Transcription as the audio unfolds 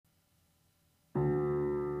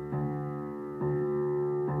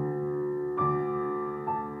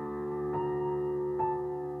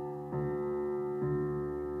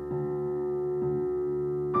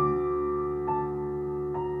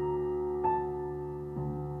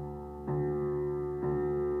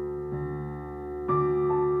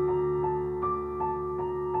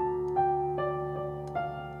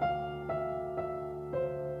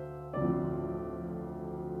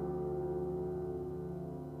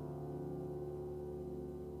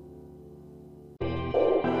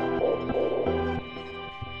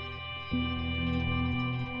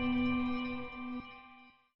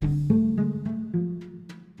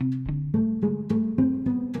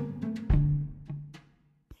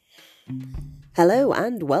Hello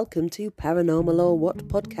and welcome to Paranormal or What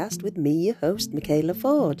podcast with me, your host, Michaela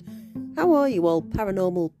Ford. How are you all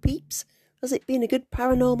paranormal peeps? Has it been a good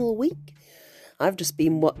paranormal week? I've just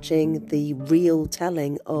been watching the real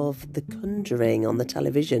telling of The Conjuring on the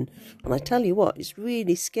television, and I tell you what, it's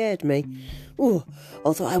really scared me. Ooh,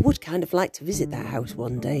 although I would kind of like to visit that house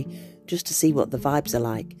one day, just to see what the vibes are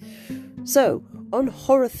like. So, on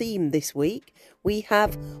horror theme this week, we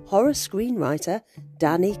have horror screenwriter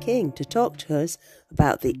Danny King to talk to us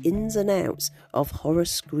about the ins and outs of horror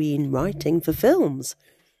screenwriting for films.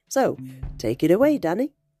 So, take it away,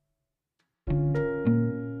 Danny.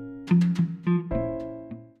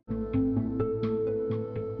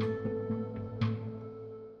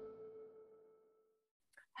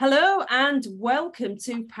 Hello and welcome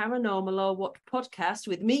to Paranormal or What podcast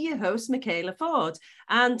with me, your host, Michaela Ford.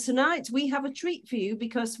 And tonight we have a treat for you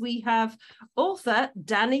because we have author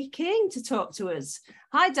Danny King to talk to us.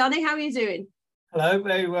 Hi, Danny, how are you doing? Hello,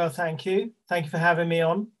 very well, thank you. Thank you for having me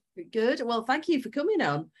on. Good. Well, thank you for coming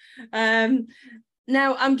on.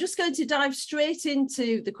 Now, I'm just going to dive straight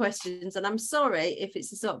into the questions, and I'm sorry if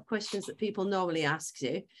it's the sort of questions that people normally ask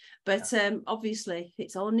you, but obviously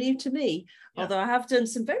it's all new to me, although I have done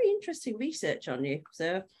some very interesting research on you.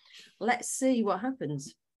 So let's see what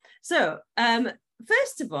happens. So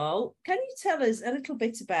first of all, can you tell us a little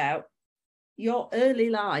bit about your early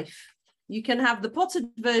life? You can have the potted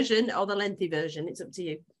version or the lengthy version. It's up to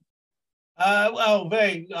you. I'll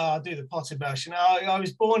do the potted version. I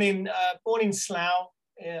was born in Slough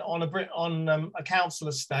on a council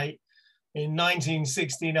estate in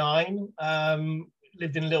 1969.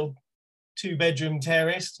 Lived in a little 2-bedroom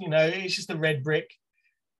terrace. You know, it's just a red brick,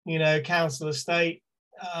 council estate.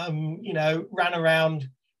 Ran around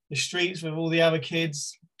the streets with all the other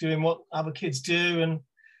kids, doing what other kids do and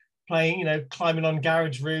playing, climbing on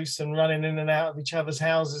garage roofs and running in and out of each other's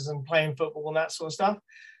houses and playing football and that sort of stuff.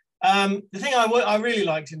 The thing I really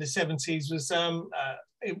liked in the 70s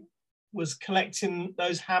was collecting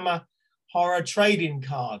those Hammer horror trading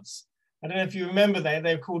cards. I don't know if you remember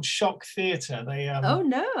they're called Shock Theatre. Oh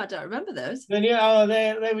no, I don't remember those. Then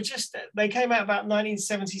they came out about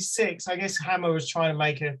 1976. I guess Hammer was trying to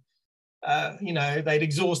make they'd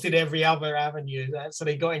exhausted every other avenue, so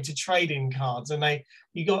they got into trading cards, and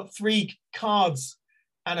you got 3 cards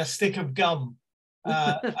and a stick of gum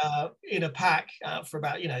in a pack for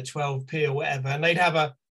about 12p or whatever, and they'd have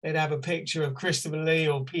a picture of Christopher Lee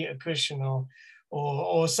or Peter Cushing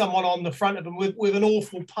or someone on the front of them with an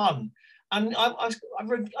awful pun. And I've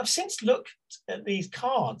since looked at these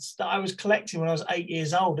cards that I was collecting when I was 8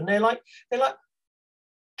 years old, and they're like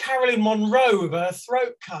Caroline Monroe with her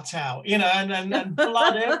throat cut out, and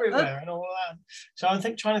blood everywhere and all that. So I'm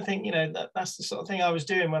trying to think, that's the sort of thing I was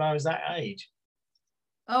doing when I was that age.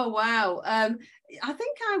 Oh, wow. I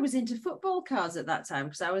think I was into football cards at that time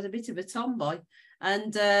because I was a bit of a tomboy.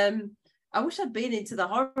 And I wish I'd been into the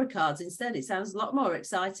horror cards instead. It sounds a lot more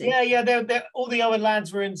exciting. Yeah. They're, all the other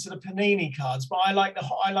lads were into the Panini cards, but I like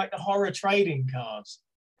the horror trading cards.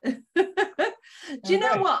 Do you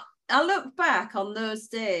know what? I look back on those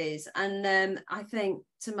days and I think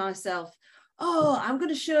to myself, I'm going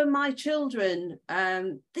to show my children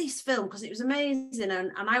this film because it was amazing,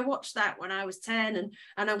 and I watched that when I was 10, and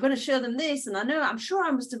I'm going to show them this, and I'm sure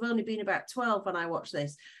I must have only been about 12 when I watched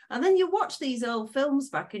this. And then you watch these old films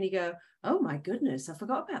back and you go, oh my goodness, I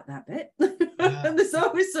forgot about that bit. And there's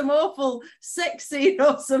always some awful sex scene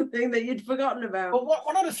or something that you'd forgotten about. Well,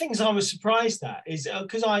 one of the things I was surprised at is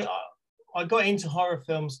because I got into horror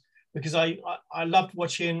films because I loved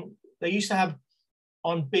watching. They used to have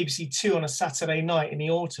on BBC Two on a Saturday night in the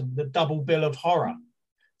autumn, the double bill of horror.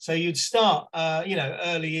 So you'd start,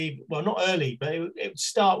 early, well, not early, but it would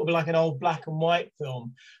start with like an old black and white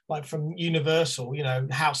film, like from Universal,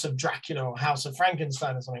 House of Dracula or House of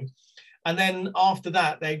Frankenstein or something. And then after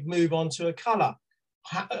that, they'd move on to a colour,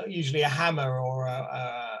 usually a Hammer or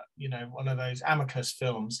one of those Amicus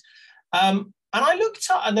films. And I looked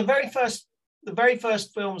up, and the very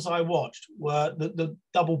first films I watched were the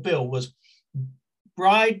double bill was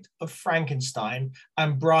Bride of Frankenstein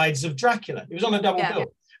and Brides of Dracula. It was on a double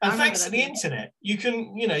bill. And thanks to the internet, you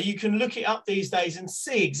can look it up these days and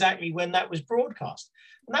see exactly when that was broadcast.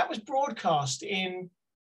 And that was broadcast in,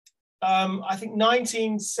 I think,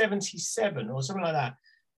 1977 or something like that.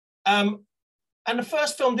 And the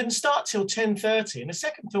first film didn't start till 10:30, and the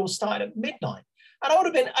second film started at midnight. And I would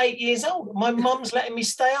have been 8 years old. My mum's letting me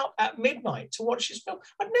stay up at midnight to watch this film.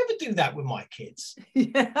 I'd never do that with my kids.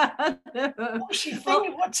 Yeah, what was she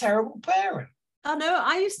thinking? What a terrible parent. I know.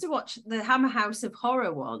 I used to watch the Hammer House of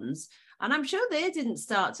Horror ones, and I'm sure they didn't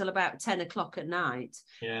start till about 10 o'clock at night.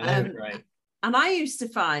 Yeah, they were great. And I used to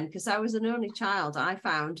find, because I was an only child, I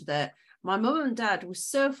found that my mum and dad were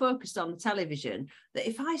so focused on the television that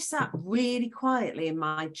if I sat really quietly in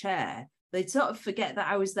my chair, they'd sort of forget that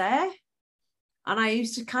I was there. And I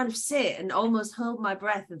used to kind of sit and almost hold my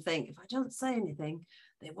breath and think, if I don't say anything,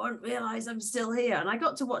 they won't realise I'm still here. And I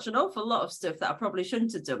got to watch an awful lot of stuff that I probably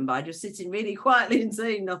shouldn't have done by just sitting really quietly and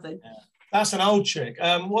saying nothing. Yeah. That's an old trick.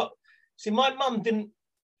 My mum didn't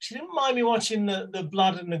mind me watching the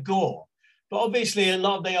blood and the gore, but obviously a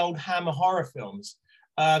lot of the old Hammer horror films,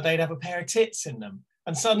 they'd have a pair of tits in them.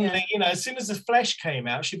 And suddenly, as soon as the flesh came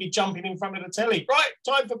out, she'd be jumping in front of the telly. Right,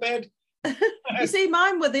 time for bed. You see,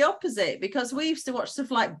 mine were the opposite, because we used to watch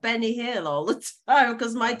stuff like Benny Hill all the time,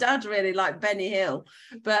 because my dad really liked Benny Hill.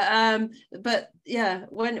 But yeah,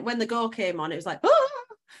 when the gore came on, it was like, oh,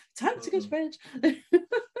 time to go to bed.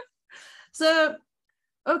 So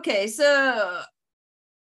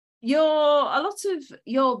a lot of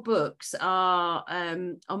your books are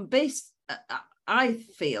I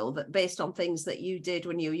feel that based on things that you did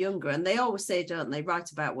when you were younger, and they always say, don't they,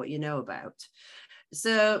 write about what you know about.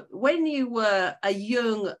 So when you were a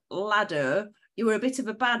young laddo, you were a bit of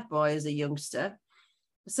a bad boy as a youngster.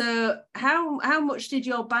 So how much did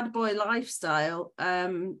your bad boy lifestyle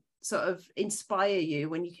sort of inspire you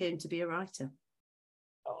when you came to be a writer?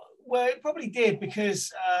 Well, it probably did,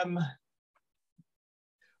 because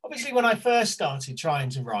obviously when I first started trying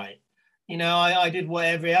to write, I did what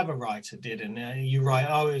every other writer did. And you write,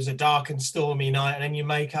 oh, it was a dark and stormy night, and then you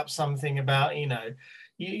make up something about,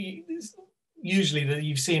 usually that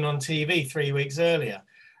you've seen on TV 3 weeks earlier,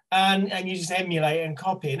 and you just emulate and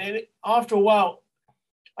copy. And after a while,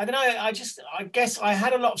 I don't know, I guess I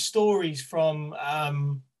had a lot of stories from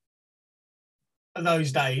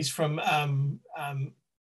those days, from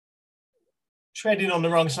treading on the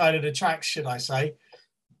wrong side of the tracks, should I say.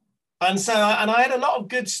 And so, I had a lot of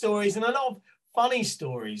good stories and a lot of funny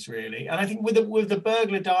stories, really. And I think with the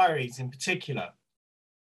Burglar Diaries in particular,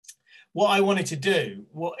 what I wanted to do,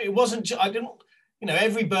 it wasn't, I didn't,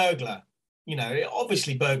 every burglar,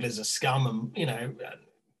 obviously burglars are scum and,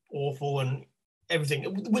 awful and everything,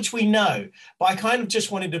 which we know. But I kind of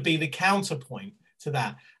just wanted to be the counterpoint to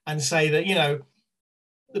that and say that,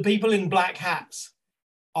 the people in black hats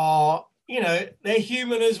are, they're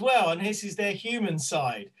human as well. And this is their human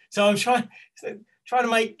side. So I'm trying to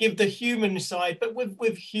give the human side, but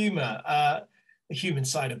with humor, the human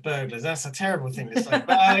side of burglars. That's a terrible thing to say,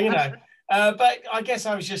 but but I guess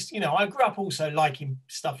I was just, I grew up also liking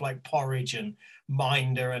stuff like Porridge and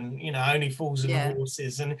Minder and, Only Fools and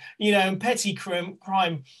Horses, and, and petty crime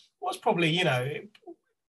was probably,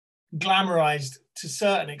 glamorized to a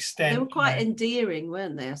certain extent. They were quite endearing,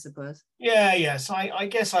 weren't they, I suppose? Yeah. So I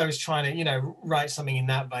guess I was trying to, write something in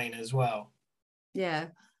that vein as well. Yeah.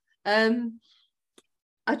 It's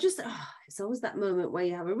always that moment where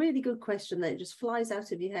you have a really good question that just flies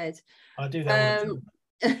out of your head. I do that.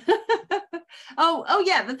 Oh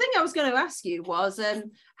yeah, the thing I was going to ask you was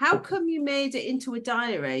how come you made it into a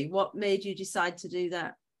diary? What made you decide to do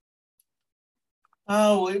that?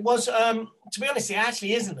 Oh, it was to be honest, it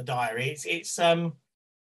actually isn't a diary. It's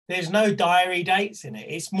there's no diary dates in it.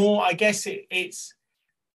 It's more, I guess it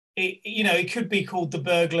could be called the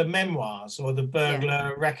Burglar Memoirs or the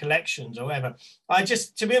Burglar Recollections or whatever.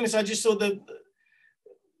 To be honest, I just saw the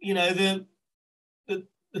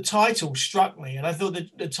title struck me, and I thought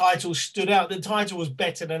that the title stood out. The title was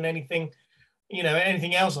better than anything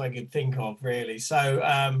else I could think of, really.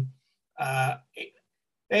 So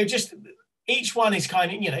they're just, each one is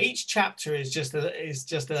kind of, each chapter is just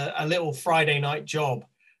a little Friday night job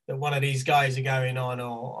that one of these guys are going on,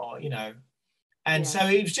 or and so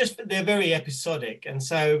it was just, they're very episodic, and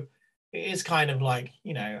so it is kind of like,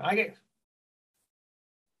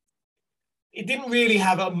 it didn't really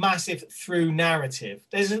have a massive through narrative.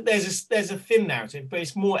 There's a thin narrative, but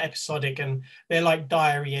it's more episodic, and they're like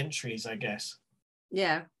diary entries, I guess.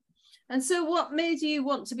 Yeah. And so what made you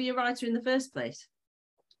want to be a writer in the first place?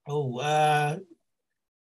 I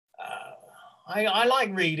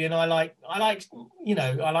like reading. I like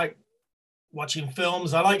watching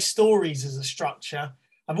films. I like stories as a structure.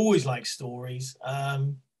 I've always liked stories. I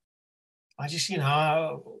just,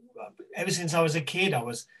 ever since I was a kid, I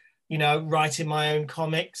was, writing my own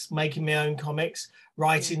comics, making my own comics,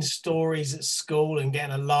 writing stories at school and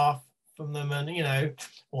getting a laugh from them, and,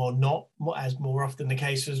 or not, as more often the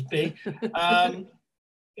case was be.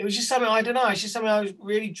 It was just something, I don't know, it's just something I was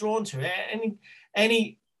really drawn to.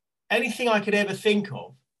 Anything I could ever think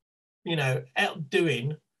of,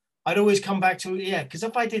 doing, I'd always come back to, because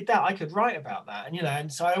if I did that, I could write about that. And,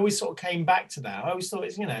 and so I always sort of came back to that. I always thought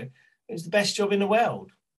it was the best job in the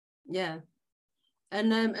world. Yeah.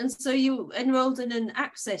 And so you enrolled in an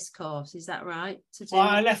access course, is that right? To do Well,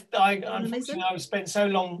 I left. journalism? Unfortunately, I spent so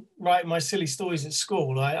long writing my silly stories at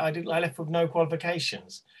school. I left with no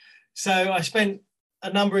qualifications, so I spent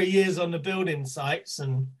a number of years on the building sites,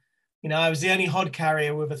 and I was the only hod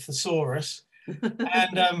carrier with a thesaurus,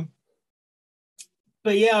 and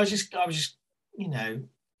but yeah, I was just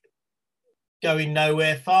going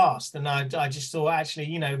nowhere fast, and I just thought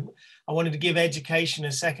actually I wanted to give education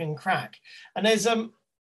a second crack. And there's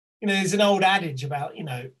there's an old adage about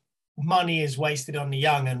money is wasted on the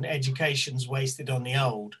young and education's wasted on the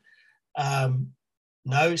old.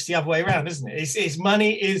 No, it's the other way around, isn't it? It's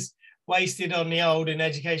money is wasted on the old and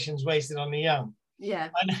education's wasted on the young. Yeah.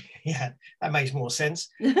 Yeah, that makes more sense.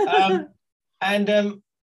 And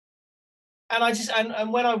I just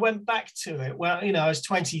and when I went back to it, well, I was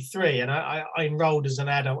 23 and I enrolled as an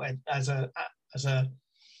adult, as a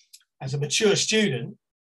mature student.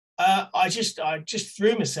 I just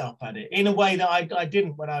threw myself at it in a way that I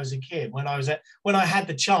didn't when I was a kid. When I had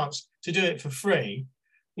the chance to do it for free,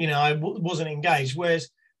 I wasn't engaged. Whereas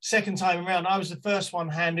second time around, I was the first one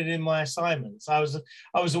handed in my assignments. I was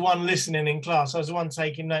the one listening in class. I was the one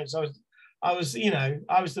taking notes. I was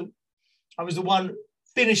the one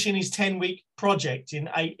finishing his 10-week project in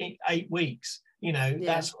eight weeks,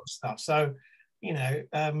 that sort of stuff. So,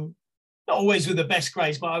 not always with the best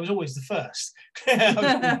grades, but I was always the first. I was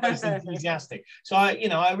the most enthusiastic. So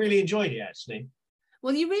I really enjoyed it, actually.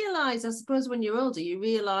 Well, you realise, I suppose, when you're older, you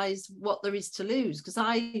realise what there is to lose. Because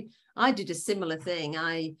I did a similar thing.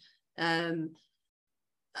 I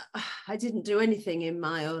didn't do anything in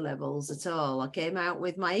my O-levels at all. I came out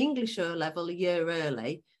with my English O-level a year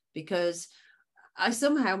early because I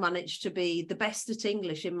somehow managed to be the best at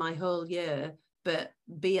English in my whole year, but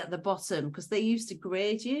be at the bottom because they used to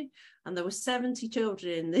grade you, and there were 70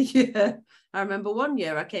 children in the year. I remember one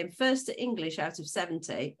year I came first at English out of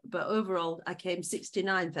 70, but overall I came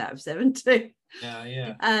 69th out of 70.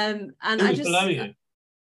 Yeah. And Who was below you?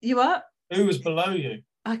 You what? Who was below you?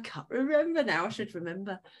 I can't remember now. I should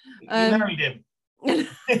remember. You married him. But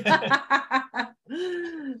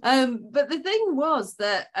the thing was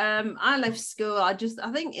that I left school. I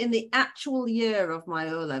think in the actual year of my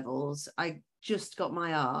O-levels, I just got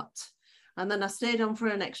my art, and then I stayed on for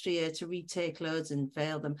an extra year to retake loads and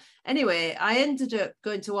fail them. Anyway, I ended up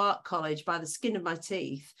going to art college by the skin of my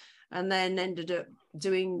teeth, and then ended up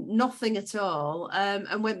doing nothing at all,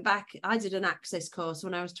 and went back. I did an access course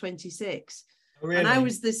when I was 26. Really? And I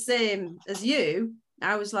was the same as you.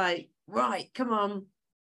 I was like, right, come on,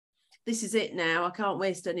 this is it now. I can't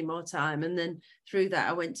waste any more time. And then through that,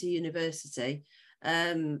 I went to university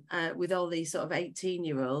with all these sort of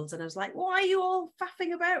 18-year-olds. And I was like, why are you all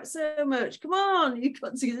faffing about so much? Come on, you've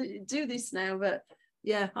got to do this now. But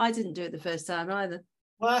yeah, I didn't do it the first time either.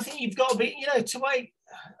 Well, I think you've got to be,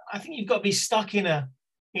 I think you've got to be stuck in a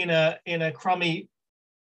crummy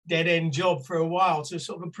dead-end job for a while to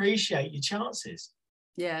sort of appreciate your chances.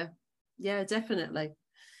 Yeah, definitely.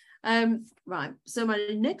 Right, so my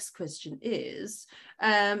next question is,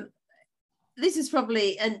 this is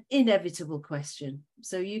probably an inevitable question,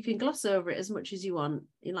 so you can gloss over it as much as you want.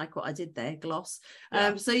 You like what I did there, gloss.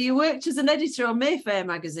 Yeah. So you worked as an editor on Mayfair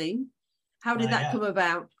magazine. How did that come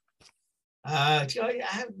about?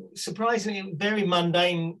 Surprisingly, very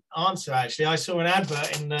mundane answer, actually. I saw an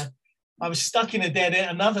advert I was stuck in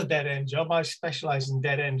another dead-end job. I specialise in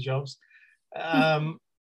dead-end jobs.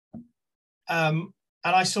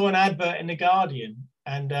 And I saw an advert in The Guardian,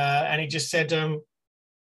 and it just said,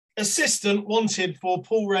 assistant wanted for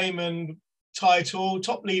Paul Raymond title,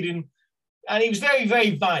 top leading, and he was very,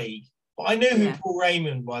 very vague, but I knew who Paul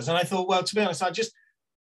Raymond was. And I thought, well, to be honest,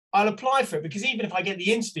 I'll apply for it, because even if I get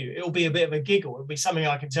the interview, it'll be a bit of a giggle. It'll be something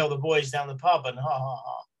I can tell the boys down the pub and ha, ha,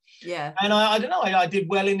 ha. Yeah. And I don't know, I did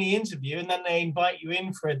well in the interview, and then they invite you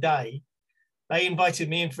in for a day. They invited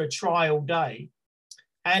me in for a trial day.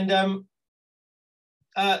 And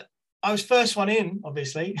I was first one in,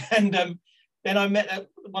 obviously, and then I met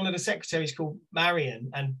one of the secretaries called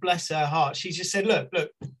Marion, and bless her heart, she just said, look,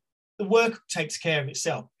 the work takes care of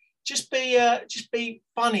itself. Just be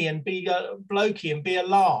funny and be blokey and be a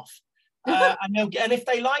laugh, and if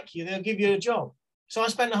they like you, they'll give you a job. So I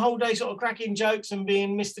spent the whole day sort of cracking jokes and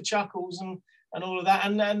being Mr. Chuckles and all of that,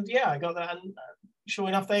 and yeah, I got that, and sure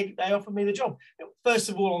enough, they offered me the job. First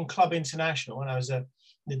of all, on Club International, and I was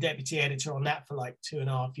the deputy editor on that for like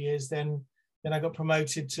 2.5 years. Then I got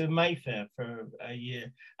promoted to Mayfair for a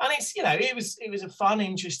year, and it was a fun,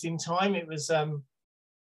 interesting time. It was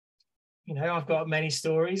I've got many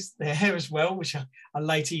stories there as well, which I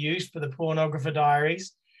later used for the Pornographer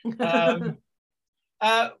Diaries. But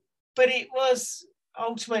it was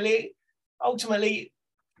ultimately, ultimately,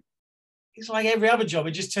 it's like every other job.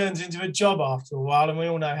 It just turns into a job after a while, and we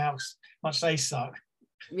all know how much they suck.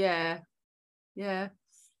 Yeah.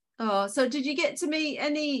 Oh, so did you get to meet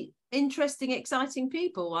any interesting, exciting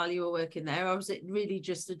people while you were working there, or was it really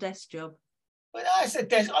just a desk job? Well, I said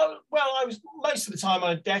desk. Well, I was most of the time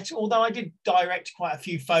on a desk, although I did direct quite a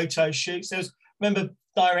few photo shoots. Remember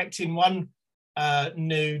directing one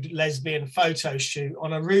nude lesbian photo shoot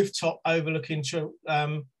on a rooftop overlooking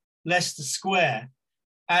Leicester Square,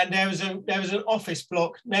 and there was an office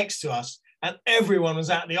block next to us, and everyone was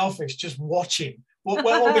at the office just watching.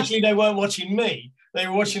 Well, obviously they weren't watching me; they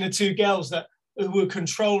were watching the two girls I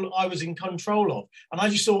was in control of, and I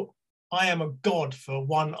just thought, I am a god for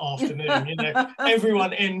one afternoon. You know,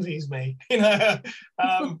 everyone envies me. You know,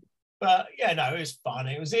 but yeah, no, it was fun.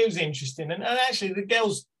 It was interesting, and actually the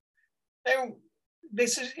girls, they're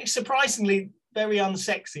surprisingly very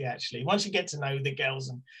unsexy. Actually, once you get to know the girls,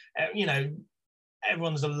 and you know,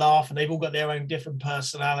 everyone's a laugh, and they've all got their own different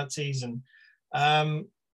personalities, and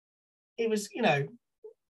it was, you know,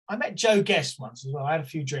 I met Jo Guest once as well. I had a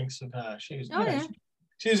few drinks with her. She was,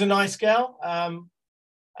 she was a nice girl.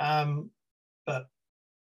 But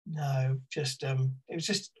no, just it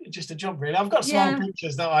was just a job, really. I've got some old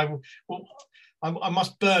pictures that I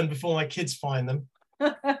must burn before my kids find them.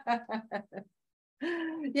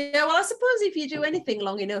 Yeah, well, I suppose if you do anything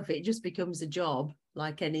long enough, it just becomes a job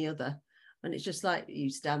like any other. And it's just like, you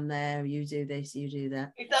stand there, you do this, you do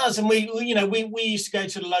that. It does. And we used to go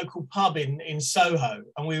to the local pub in Soho,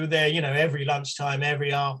 and we were there, you know, every lunchtime, every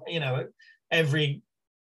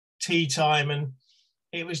tea time, and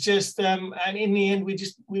it was just and in the end we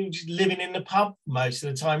were just living in the pub most of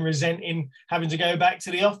the time, resenting having to go back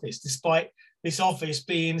to the office, despite this office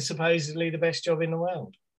being supposedly the best job in the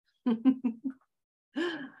world.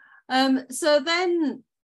 So then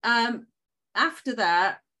after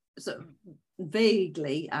that, so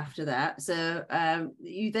vaguely after that, so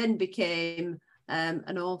you then became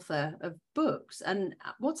an author of books. And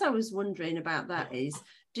what I was wondering about that is,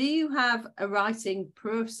 do you have a writing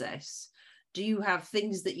process? Do you have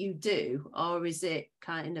things that you do, or is it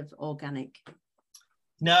kind of organic?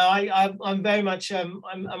 No, I'm very much I'm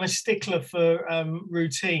a stickler for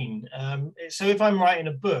routine. So if I'm writing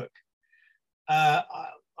a book,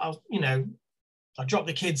 I'll drop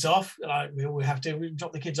the kids off. We have to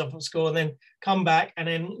drop the kids off at school, and then come back, and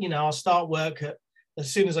then I'll start work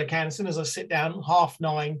as soon as I can. As soon as I sit down,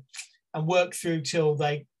 9:30, and work through till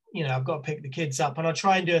they. I've got to pick the kids up, and I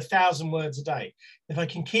try and do 1,000 words a day. If I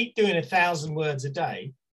can keep doing 1,000 words a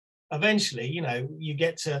day, eventually, you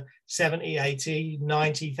get to 70, 80,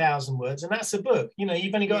 90,000 words, and that's a book.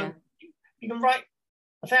 You've only got, you can write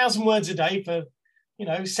 1,000 words a day for,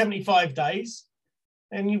 75 days,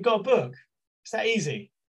 and you've got a book. It's that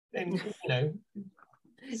easy. And,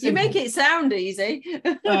 you make it sound easy.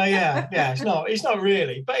 Yeah. It's not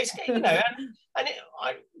really, but it's,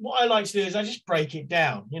 what I like to do is I just break it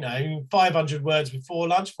down, 500 words before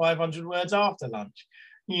lunch, 500 words after lunch,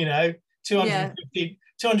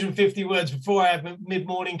 250 words before I have a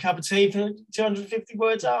mid-morning cup of tea, 250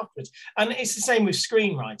 words afterwards. And it's the same with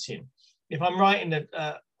screenwriting. If I'm writing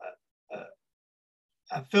a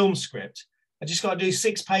film script, I just got to do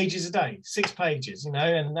 6 pages a day, 6 pages,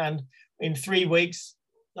 and in 3 weeks,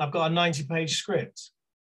 I've got a 90-page script.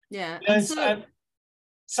 Yeah.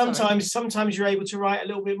 Sometimes you're able to write a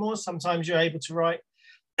little bit more. Sometimes you're able to write,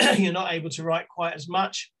 you're not able to write quite as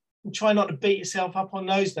much. And try not to beat yourself up on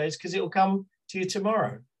those days, because it will come to you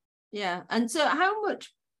tomorrow. Yeah. And so how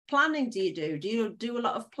much planning do you do? Do you do a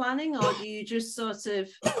lot of planning, or do you just sort of,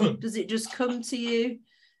 does it just come to you?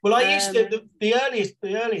 Well, I used to,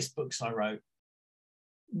 the earliest books I wrote,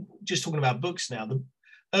 just talking about books now, the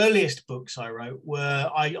earliest books I wrote were,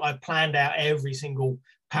 I planned out every single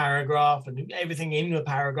paragraph and everything in the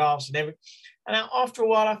paragraphs and everything. And after a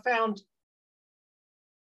while, I found,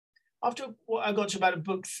 after what I got to about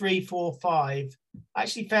book 3, 4, 5, I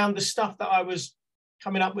actually found the stuff that I was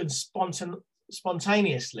coming up with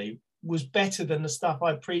spontaneously was better than the stuff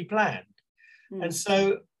I pre-planned. And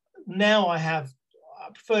so now I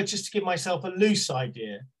prefer just to give myself a loose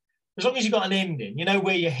idea. As long as you've got an ending, you know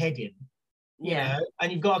where you're heading, and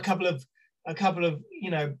you've got a couple of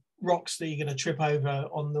rocks that you're going to trip over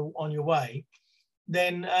on your way,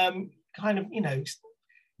 then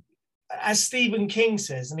as Stephen King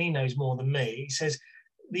says, and he knows more than me, he says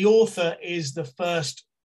the author is the first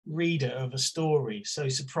reader of a story, so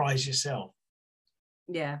surprise yourself.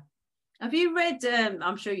 Yeah. Have you read,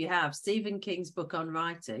 I'm sure you have, Stephen King's book on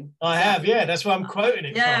writing? I have, yeah. That's why I'm quoting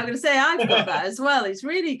it. Yeah, from. I'm going to say I've got that as well. It's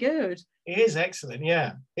really good. It is excellent,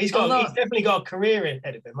 yeah. He's definitely got a career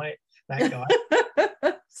ahead of him, mate, that guy.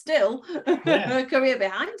 still a career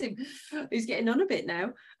behind him. He's getting on a bit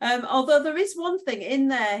now. Although there is one thing in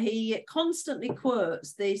there, he constantly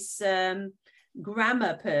quotes this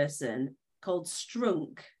grammar person called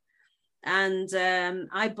Strunk. And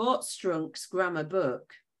I bought Strunk's grammar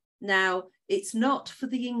book. Now, it's not for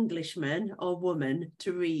the Englishman or woman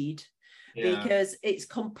to read because it's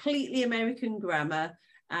completely American grammar,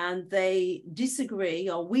 and they disagree,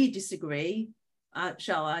 or we disagree,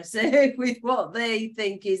 shall I say, with what they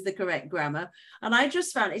think is the correct grammar. And I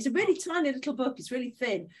just found it's a really tiny little book. It's really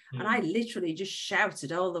thin. And I literally just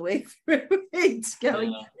shouted all the way through it,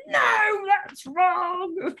 going, no, that's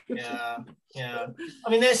wrong. Yeah. I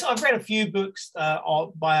mean, I've read a few books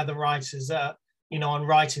by other writers, on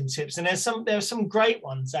writing tips, and there's some great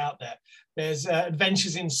ones out there. There's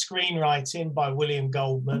Adventures in Screenwriting by William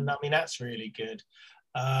Goldman. I mean, that's really good.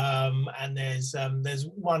 And there's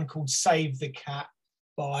one called Save the Cat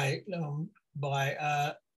by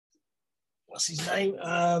what's his name?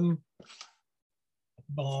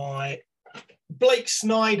 By Blake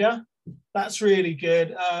Snyder. That's really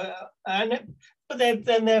good. But then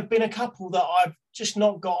there have been a couple that I've just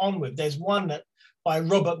not got on with. There's one that by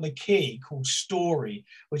Robert McKee called Story,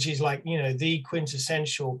 which is like, the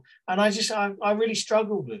quintessential. And I really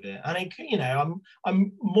struggled with it. And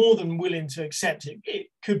I'm more than willing to accept it.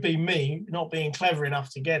 It could be me not being clever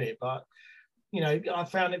enough to get it, but I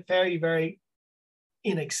found it very, very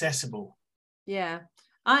inaccessible. Yeah.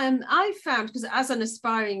 I found, because as an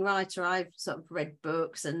aspiring writer, I've sort of read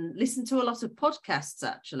books and listened to a lot of podcasts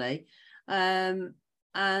actually.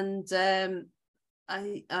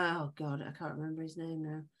 Oh God, I can't remember his name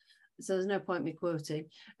now. So there's no point me quoting.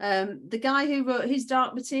 The guy who wrote His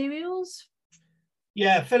Dark Materials.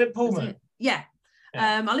 Yeah, Philip Pullman. Yeah.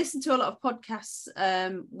 I listened to a lot of podcasts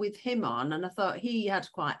with him on, and I thought he had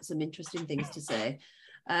quite some interesting things to say.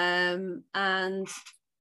 And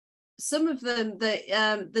some of them,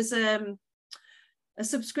 there's a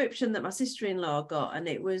subscription that my sister-in-law got, and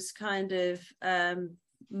it was kind of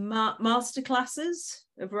masterclasses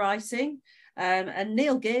of writing. And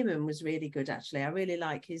Neil Gaiman was really good, actually. I really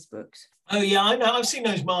like his books. Oh yeah, I know. I've seen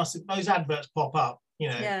those adverts pop up.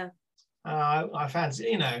 Yeah. I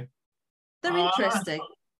fancy. They're interesting.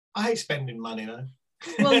 I hate spending money though.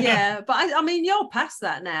 Well, yeah, but I mean, you're past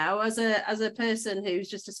that now. As a person who's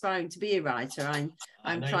just aspiring to be a writer,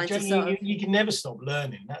 I'm trying to you can never stop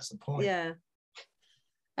learning. That's the point. Yeah.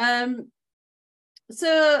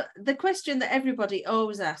 So the question that everybody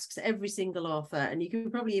always asks, every single author, and you can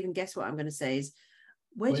probably even guess what I'm going to say, is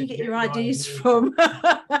where do you get your ideas from?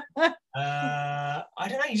 I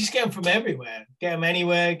don't know. You just get them from everywhere. Get them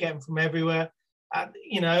anywhere. Get them from everywhere.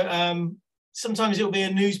 Sometimes it'll be a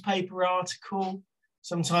newspaper article.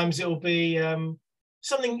 Sometimes it'll be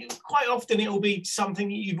something. Quite often it'll be something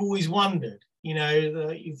that you've always wondered.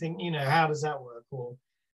 That you think, how does that work? Or,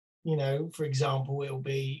 for example, it'll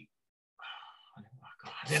be.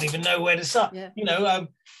 I don't even know where to start. Yeah.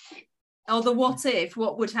 Or the what if,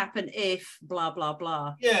 what would happen if, blah, blah,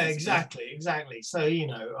 blah. Yeah, exactly. So,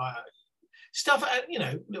 stuff,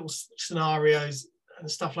 little scenarios and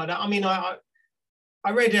stuff like that. I mean, I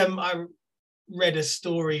read a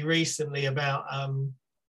story recently about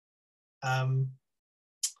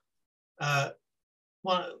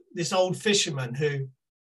this old fisherman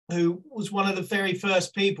who was one of the very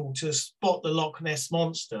first people to spot the Loch Ness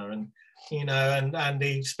Monster, and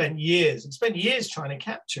he spent years trying to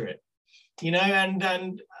capture it,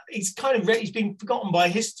 and he's he's been forgotten by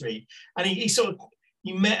history, and he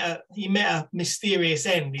met a mysterious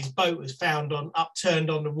end. His boat was found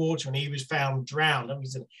upturned on the water, and he was found drowned. And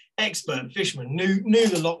he's an expert fisherman, knew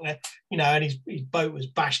the Loch Ness, and his boat was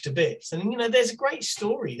bashed to bits. And there's a great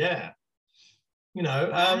story there.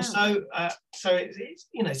 Wow. So it's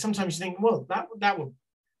sometimes you think, well, that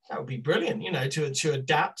would be brilliant, to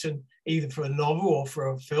adapt, and either for a novel or for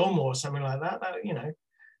a film or something like that. Yeah.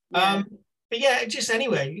 But yeah, just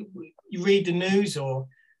anyway, you read the news or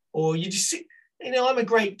you just sit. I'm a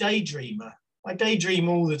great daydreamer. I daydream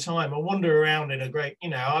all the time. I wander around in a great,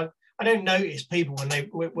 I don't notice people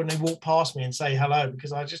when they walk past me and say hello,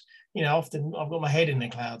 because I just, often I've got my head in the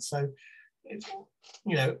clouds. So it's,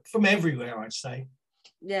 from everywhere, I'd say.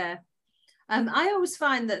 Yeah. I always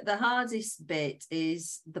find that the hardest bit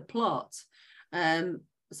is the plot. So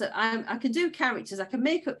I can do characters. I can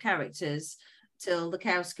make up characters till the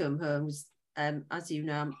cows come home. As you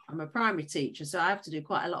know, I'm a primary teacher, so I have to do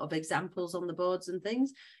quite a lot of examples on the boards and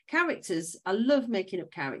things. Characters, I love making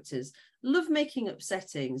up characters, love making up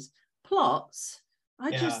settings. Plots,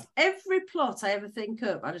 every plot I ever think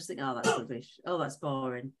up, I just think, oh, that's rubbish. Oh, that's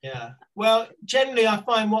boring. Yeah. Well, generally, I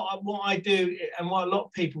find what I do, and what a lot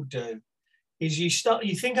of people do, is you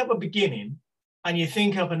think up a beginning and you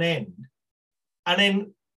think up an end, and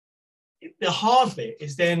then the hard bit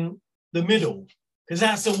is then the middle, because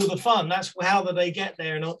that's all the fun. That's how do they get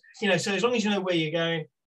there, and all, you know. So as long as you know where you're going,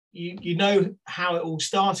 you know how it all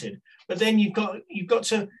started. But then you've got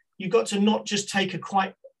to not just take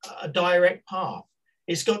a direct path.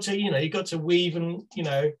 It's got to, you've got to weave and,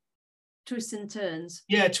 twist and turns.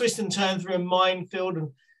 Yeah, twist and turn through a minefield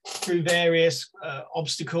and through various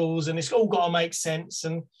obstacles, and it's all got to make sense.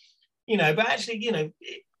 And but actually,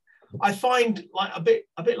 I find like a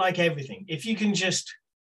bit like everything. If you can just,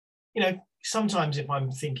 sometimes if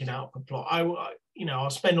I'm thinking out a plot, I'll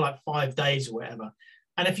spend like 5 days or whatever.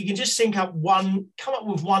 And if you can just come up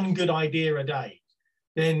with one good idea a day,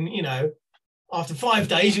 then, after 5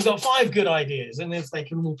 days, you've got 5 good ideas. And if they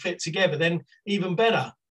can all fit together, then even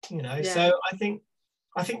better, Yeah. So I think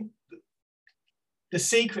the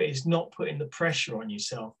secret is not putting the pressure on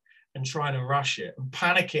yourself and trying to rush it and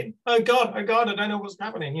panicking. Oh God, I don't know what's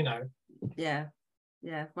happening,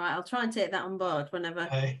 Yeah, right. I'll try and take that on board whenever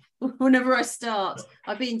I start.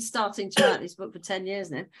 I've been starting to write this book for 10 years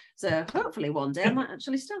now, so hopefully one day I might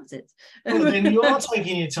actually start it. Well, then you are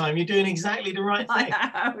taking your time. You're doing exactly the right thing.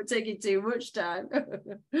 I'm taking too much time.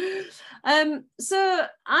 So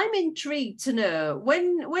I'm intrigued to know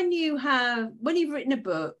when you've written a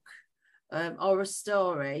book or a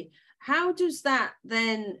story, how does that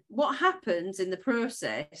then? What happens in the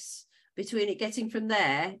process between it getting from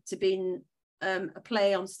there to being a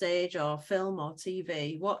play on stage or film or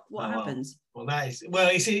TV? What happens? Well,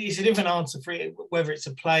 it's a different answer for it, whether it's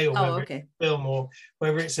a play or whether it's a film or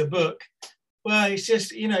whether it's a book. Well, it's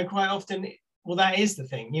just, quite often, well, that is the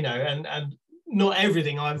thing, and not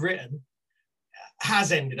everything I've written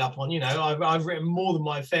has ended up on, I've written more than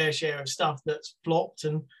my fair share of stuff that's flopped,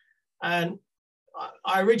 and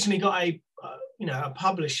I originally got a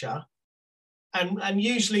publisher, and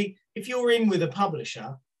usually if you're in with a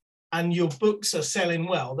publisher and your books are selling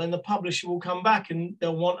well, then the publisher will come back and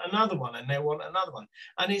they'll want another one, and they'll want another one.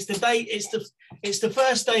 And it's the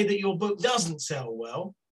first day that your book doesn't sell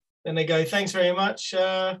well, then they go, thanks very much,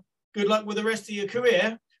 good luck with the rest of your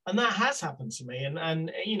career. And that has happened to me. And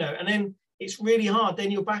then it's really hard.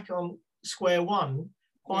 Then you're back on square one,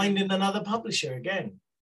 finding another publisher again.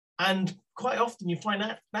 And quite often you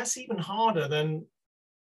find that's even harder than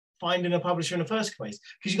finding a publisher in the first place,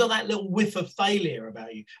 because you've got that little whiff of failure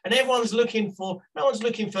about you. And no one's looking for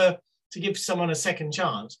to give someone a second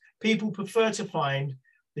chance. People prefer to find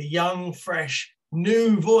the young, fresh,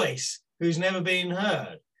 new voice who's never been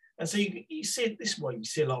heard. And so you see this way, you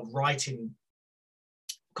see a lot of writing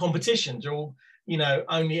competitions are all,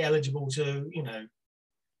 only eligible to,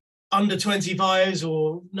 under 25s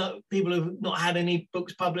or people who've not had any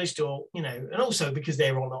books published, or, and also because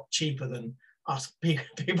they're all not cheaper than us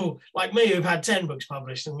people like me who've had 10 books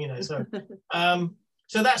published, and so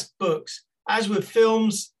that's books. As with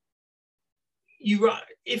films,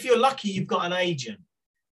 if you're lucky, you've got an agent.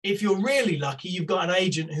 If you're really lucky, you've got an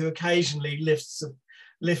agent who occasionally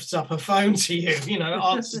lifts up a phone to you,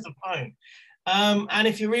 answers the phone. And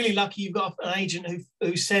if you're really lucky, you've got an agent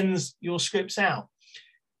who sends your scripts out.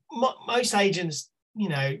 Most agents,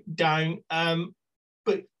 don't.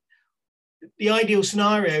 But the ideal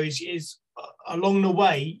scenario is along the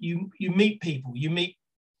way, you meet people, you meet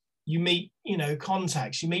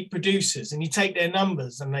contacts, you meet producers, and you take their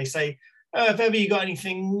numbers, and they say, if ever you got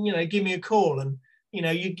anything, give me a call, and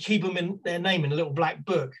you keep them in their name in a little black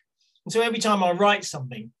book. And so every time I write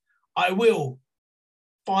something, I will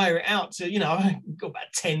fire it out to, I've got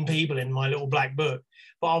about 10 people in my little black book,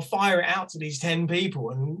 but I'll fire it out to these 10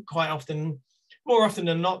 people, and quite often, more often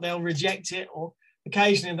than not, they'll reject it, or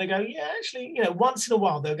occasionally they go, yeah, actually, once in a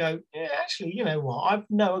while they'll go, yeah, actually, you know what, I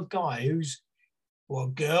know a guy or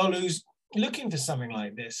a girl who's looking for something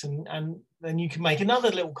like this, and then you can make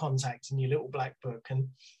another little contact in your little black book, and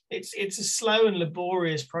it's a slow and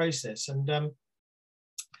laborious process, and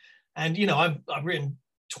I've written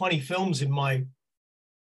 20 films in my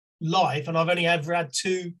life, and I've only ever had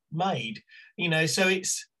 2 made, so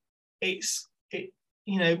it's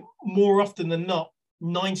more often than not,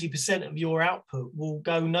 90% of your output will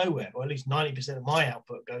go nowhere, or at least 90% of my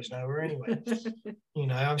output goes nowhere anyway.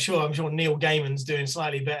 I'm sure Neil Gaiman's doing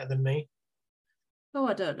slightly better than me. Oh,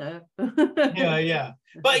 I don't know. yeah.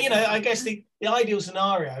 But I guess the ideal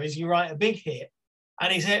scenario is you write a big hit,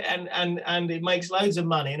 and it makes loads of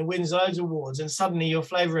money and it wins loads of awards, and suddenly you're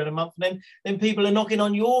flavour of the month, and then people are knocking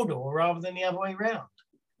on your door rather than the other way around.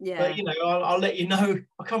 Yeah. But I'll let you know.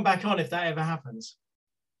 I'll come back on if that ever happens.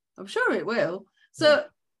 I'm sure it will. So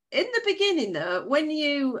in the beginning, though, when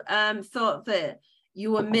you thought that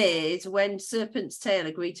you were made when Serpent's Tail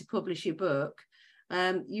agreed to publish your book.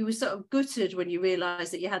 You were sort of gutted when you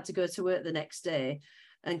realised that you had to go to work the next day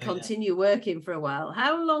and continue working for a while.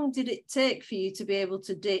 How long did it take for you to be able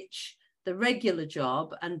to ditch the regular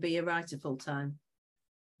job and be a writer full time?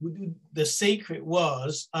 The secret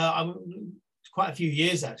was quite a few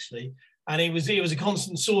years actually, and it was a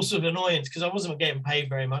constant source of annoyance because I wasn't getting paid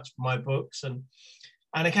very much for my books, and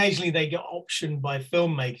occasionally they get optioned by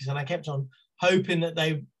filmmakers, and I kept on hoping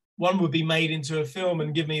that one would be made into a film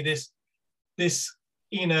and give me this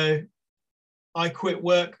I quit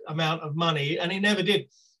work amount of money, and it never did.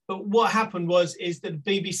 But what happened is that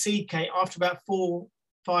the BBC came after about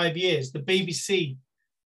 4-5 years. The BBC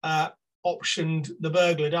optioned The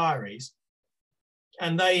Burglar Diaries,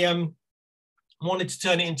 and they wanted to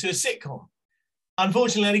turn it into a sitcom.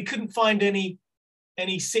 Unfortunately, they couldn't find any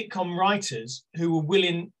sitcom writers who were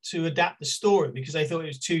willing to adapt the story because they thought it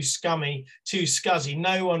was too scummy, too scuzzy.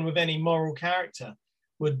 No one with any moral character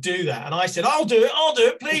would do that. And I said, I'll do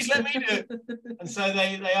it, please let me do it. And so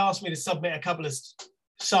they asked me to submit a couple of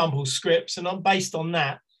sample scripts, and based on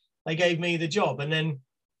that, they gave me the job. And then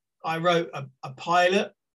I wrote a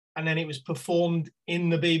pilot, and then it was performed in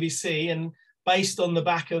the BBC, and based on the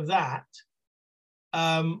back of that,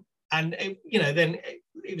 then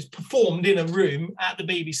it was performed in a room at the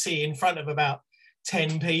BBC in front of about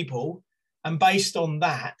 10 people, and based on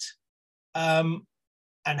that,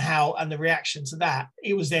 and the reaction to that,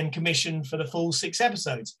 it was then commissioned for the full 6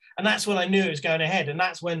 episodes. And that's when I knew it was going ahead. And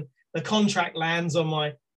that's when the contract lands on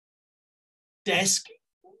my desk,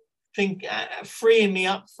 freeing me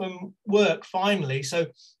up from work finally, so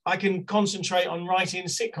I can concentrate on writing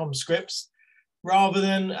sitcom scripts rather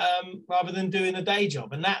than doing a day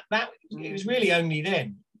job. And that it was really only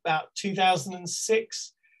then, about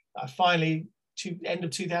 2006, end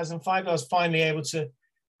of 2005, I was finally able to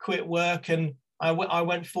quit work, and I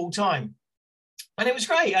went full time, and it was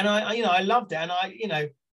great, and I loved it, and I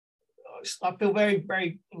feel very,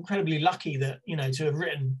 very incredibly lucky that to have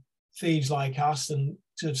written Thieves Like Us and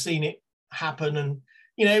to have seen it happen. And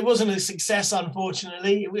it wasn't a success,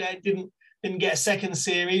 unfortunately. It didn't get a second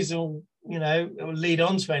series or or lead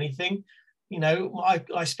on to anything.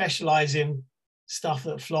 I specialize in stuff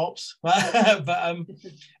that flops, but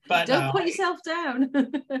don't put yourself down.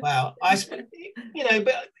 Well, but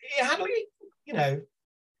it had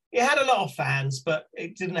it had a lot of fans, but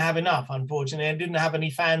it didn't have enough, unfortunately. It didn't have any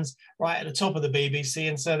fans right at the top of the BBC,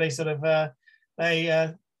 and so they sort of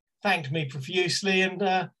thanked me profusely, and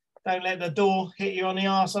don't let the door hit you on the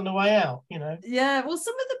arse on the way out. Yeah, well,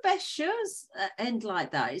 some of the best shows end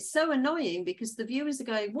like that. It's so annoying because the viewers are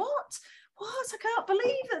going, what? I can't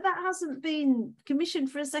believe that hasn't been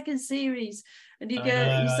commissioned for a second series. And you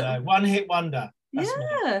go, one hit wonder. That's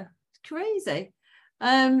it's crazy.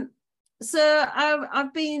 So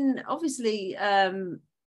I've been obviously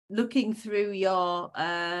looking through your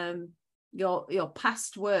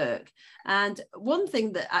past work, and one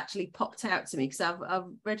thing that actually popped out to me, because I've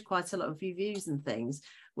read quite a lot of reviews and things,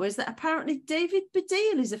 was that apparently David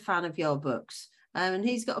Baddiel is a fan of your books, and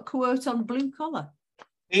he's got a quote on Blue Collar.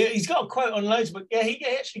 He's got a quote on loads, but yeah, he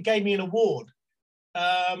actually gave me an award.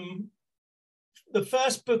 The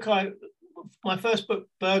first book, my first book,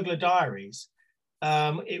 Burglar Diaries,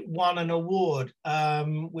 it won an award,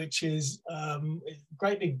 which is a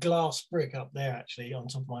great big glass brick up there, actually, on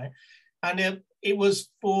top of my head. And it was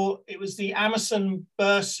the Amazon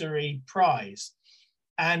Bursary Prize,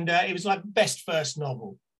 and it was like best first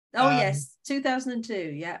novel. Oh yes, 2002,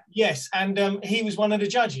 yeah. Yes, and he was one of the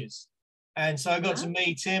judges, and so I got to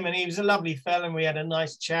meet him, and he was a lovely fella, and we had a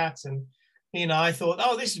nice chat, and I thought,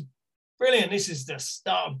 oh, this is brilliant. This is the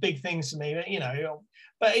start of big things for me,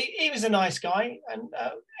 But he was a nice guy and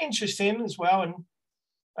interesting as well, and.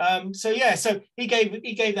 So he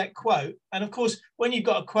gave that quote, and of course, when you've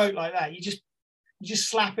got a quote like that, you just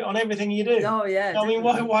slap it on everything you do. Oh yeah. I mean,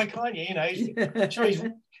 why can't you? I'm sure he's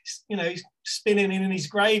he's spinning in his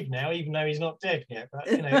grave now, even though he's not dead yet. But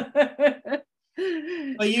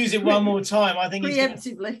if I use it one more time, I think he's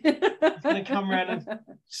going to come around and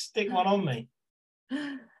stick one on me.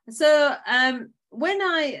 So when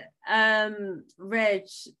I read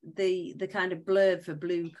the kind of blurb for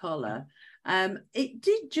Blue Collar, it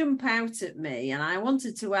did jump out at me, and I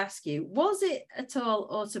wanted to ask you, was it at all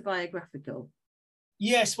autobiographical?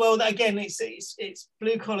 Yes, well, again, it's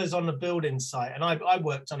Blue Collar's on the building site, and I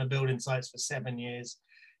worked on a building sites for 7 years,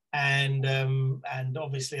 and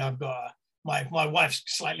obviously I've got my wife's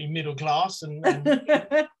slightly middle class, and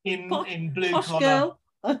in Blue Collar,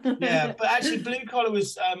 yeah, but actually Blue Collar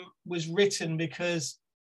was written because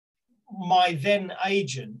my then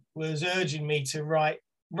agent was urging me to write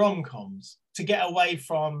rom-coms, to get away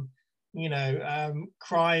from,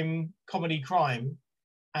 comedy crime,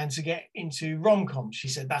 and to get into rom-coms. She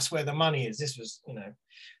said that's where the money is. This was,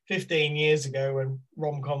 15 years ago when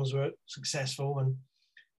rom-coms were successful. And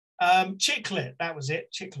chick lit, that was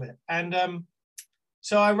it, chick lit. And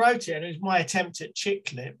so I wrote it, and it was my attempt at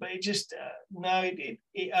chick lit, but it just,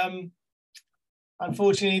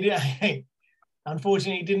 unfortunately,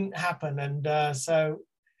 unfortunately didn't happen. And so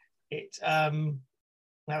it, that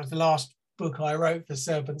was the last book I wrote for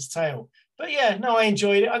Serpent's Tail. But yeah, no, I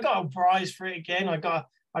enjoyed it. I got a prize for it again. I got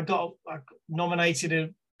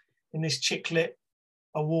nominated in this chick lit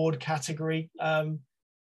award category.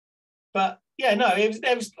 But yeah, no,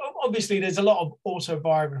 there was obviously there's a lot of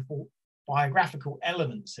autobiographical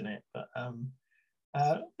elements in it, but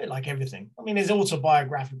a bit like everything. I mean, there's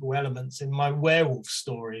autobiographical elements in my werewolf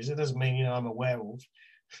stories. It doesn't mean I'm a werewolf.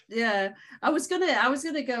 Yeah, I was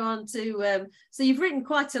gonna go on to so you've written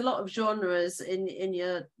quite a lot of genres in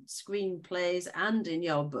your screenplays and in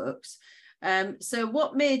your books. So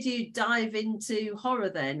what made you dive into horror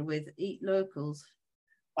then with Eat Locals?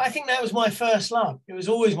 I think that was my first love. It was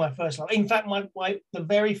always my first love. In fact, the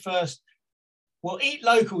very first, well, Eat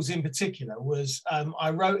Locals in particular was,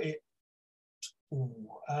 I wrote it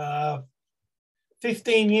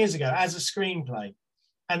 15 years ago as a screenplay.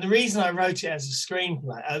 And the reason I wrote it as a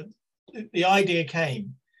screenplay, the idea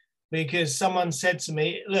came because someone said to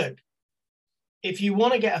me, look, if you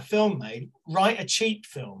want to get a film made, write a cheap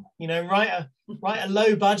film, write a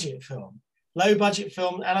low budget film,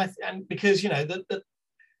 and because,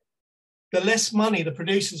 the less money the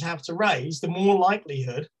producers have to raise, the more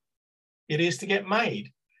likelihood it is to get made.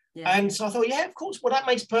 Yeah. And so I thought, yeah, of course. Well, that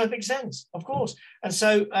makes perfect sense, of course. And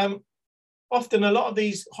so often a lot of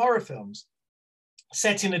these horror films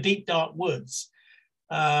set in a deep, dark woods,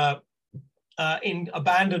 in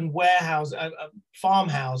abandoned warehouse,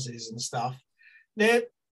 farmhouses and stuff, they're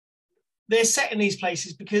set in these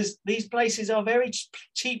places because these places are very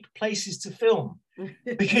cheap places to film.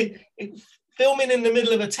 Because filming in the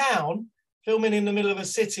middle of a town, filming in the middle of a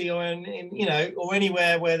city, or or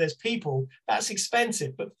anywhere where there's people, that's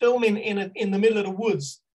expensive. But filming in the middle of the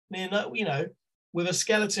woods, with a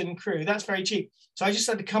skeleton crew, that's very cheap. So I just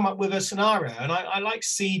had to come up with a scenario, and I like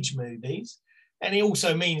siege movies, and it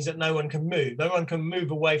also means that no one can move. No one can move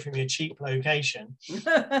away from your cheap location.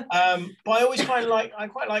 But I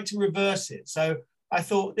quite like to reverse it. So I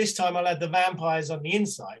thought this time I'll have the vampires on the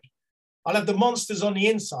inside. I'll have the monsters on the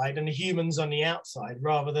inside and the humans on the outside,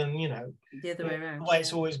 rather than the other way around, the way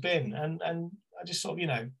it's always been. And I just sort of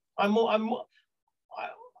I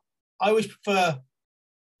always prefer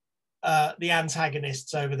the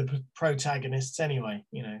antagonists over the protagonists anyway.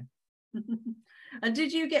 And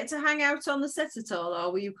did you get to hang out on the set at all,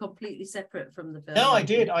 or were you completely separate from the film? No, I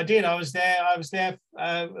did. I was there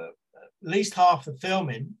at least half the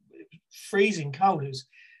filming. Freezing cold. It was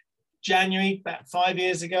January, about 5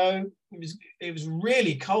 years ago. It was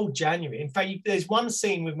really cold January. In fact, there's one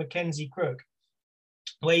scene with Mackenzie Crook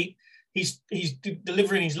where he's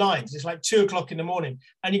delivering his lines. It's like 2 o'clock in the morning,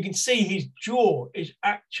 and you can see his jaw is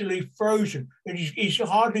actually frozen, and he's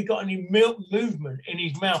hardly got any movement in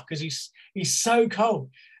his mouth because he's so cold.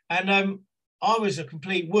 And I was a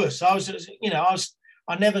complete wuss. I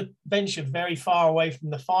never ventured very far away from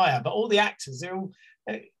the fire, but all the actors, they're all.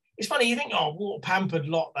 It's funny, you think, oh, what a pampered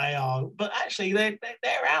lot they are, but actually they're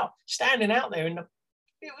out, standing out there, and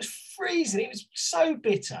it was freezing. It was so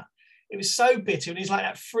bitter. It was so bitter, and it's like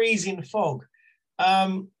that freezing fog.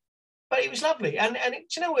 But it was lovely, and it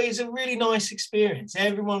was a really nice experience.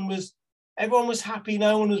 Everyone was happy.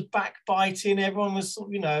 No one was backbiting. Everyone was,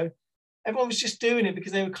 everyone was just doing it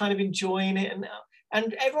because they were kind of enjoying it,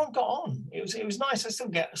 and everyone got on. It was nice. I still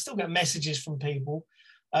get messages from people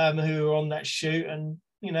who were on that shoot, and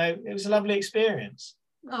it was a lovely experience.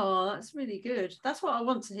 Oh, that's really good. That's what I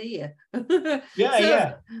want to hear.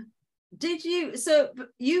 Yeah. Did you? So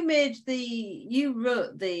you wrote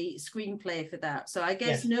the screenplay for that. So I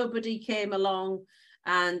guess nobody came along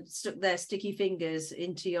and stuck their sticky fingers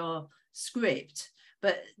into your script.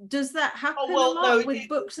 But does that happen a lot with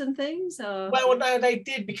books and things? Or? Well, no, they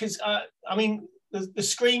did, because the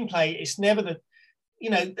screenplay, it's never that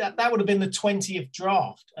would have been the 20th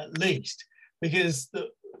draft at least, because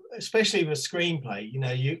especially with a screenplay,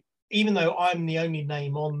 even though I'm the only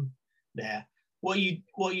name on there, what you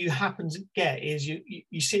happen to get is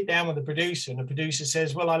you sit down with the producer, and the producer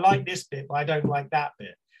says, well, I like this bit, but I don't like that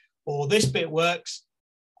bit, or this bit works,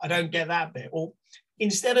 I don't get that bit. Or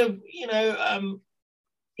instead of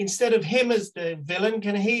him as the villain,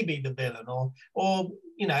 can he be the villain? Or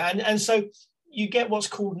and so you get what's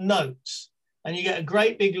called notes. and you get a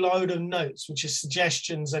great big load of notes, which are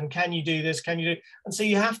suggestions and can you do this, can you do, and so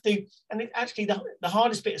you have to, and actually the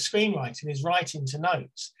hardest bit of screenwriting is writing to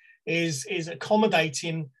notes, is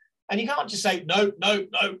accommodating, and you can't just say, no,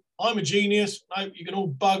 I'm a genius, no, you can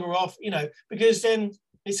all bugger off, you know, because then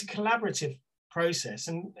it's a collaborative process,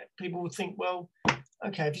 and people would think, well,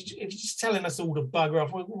 okay, if you're just telling us all to bugger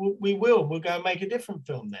off, we'll go and make a different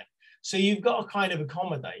film then. So you've got to kind of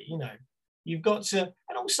accommodate, you know, you've got to,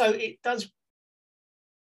 and also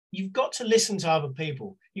you've got to listen to other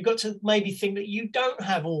people. You've got to maybe think that you don't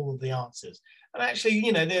have all of the answers. And actually,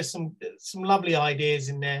 you know, there's some lovely ideas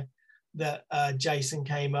in there that Jason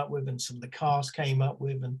came up with, and some of the cast came up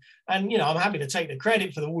with, and you know, I'm happy to take the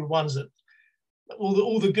credit for all the ones that,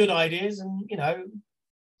 all the good ideas, and you know,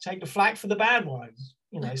 take the flak for the bad ones.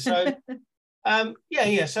 You know, so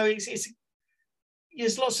yeah. So it's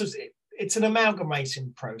there's lots of, it's an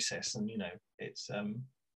amalgamating process, and you know, it's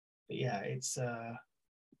yeah, it's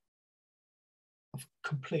I've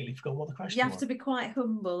completely forgotten what the question was. You have to be quite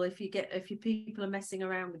humble if your people are messing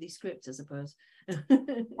around with your script, I suppose.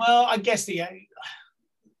 Well, I guess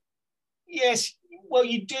yes, well,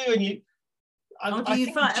 you do, and you. Or do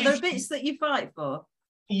you fight? Are there bits that you fight for?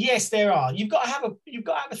 Yes, there are. You've got to have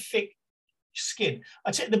a thick skin.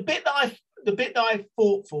 I tell you, the bit that I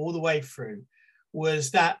fought for all the way through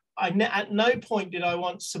was that at no point did I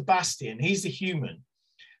want Sebastian, he's the human,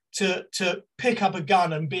 to pick up a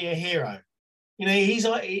gun and be a hero. You know,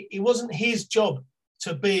 it wasn't his job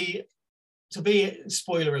to be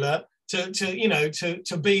spoiler alert,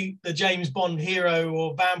 to be the James Bond hero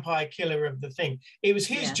or vampire killer of the thing. It was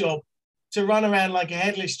his job to run around like a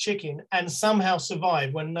headless chicken and somehow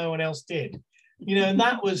survive when no one else did. You know, and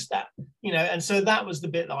that was that, you know, and so that was the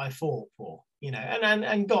bit that I fought for, you know,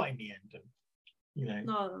 and got in the end. And, you know.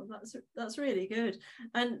 No, that's really good.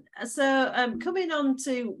 And so coming on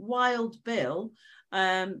to Wild Bill,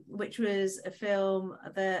 which was a film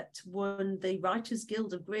that won the Writers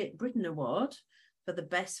Guild of Great Britain Award for the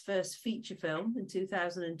best first feature film in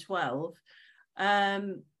 2012.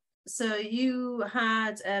 So you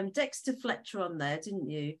had Dexter Fletcher on there, didn't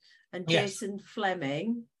you? And Jason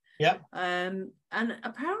Fleming. Yeah. And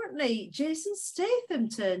apparently Jason Statham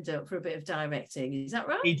turned up for a bit of directing. Is that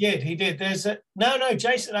right? He did. There's no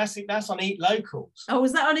Jason. That's on Eat Locals. Oh,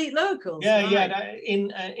 was that on Eat Locals? Yeah, right. yeah.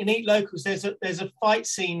 In Eat Locals, there's a fight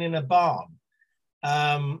scene in a barn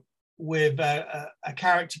with a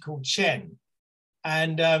character called Chen,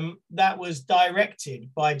 and that was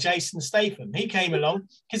directed by Jason Statham. He came along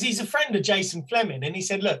because he's a friend of Jason Fleming, and he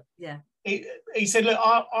said, "Look, he said, look,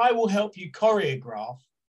 I will help you choreograph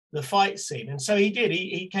the fight scene." And so he did.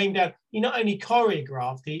 He came down. He not only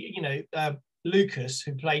choreographed, Lucas,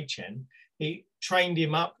 who played Chen, he trained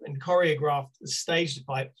him up and choreographed the stage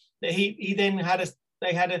fight. He then had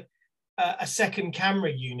a second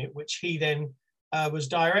camera unit, which he then was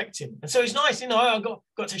directing. And so it's nice, you know. I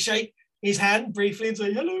got to shake his hand briefly and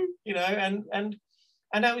say hello, you know, and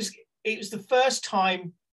it was the first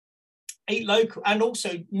time Eat Local, and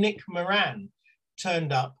also Nick Moran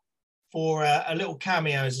turned up for a little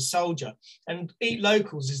cameo as a soldier. And Eat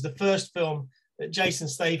Locals is the first film that Jason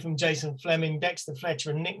Statham, Jason Fleming, Dexter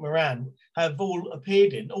Fletcher, and Nick Moran have all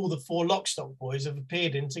appeared in. All the four Lockstock boys have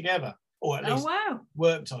appeared in together, or at least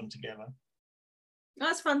worked on together.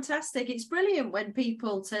 That's fantastic. It's brilliant when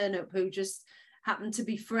people turn up who just happen to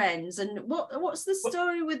be friends. And what's the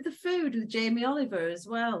story with the food with Jamie Oliver as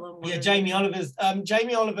well? Yeah, Jamie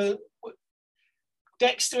Oliver.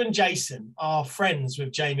 Dexter and Jason are friends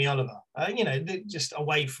with Jamie Oliver. You know, they're just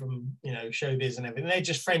away from, you know, showbiz and everything. They're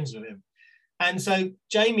just friends with him. And so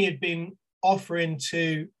Jamie had been offering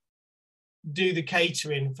to do the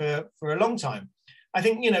catering for a long time. I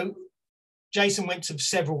think, you know, Jason went to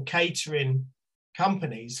several catering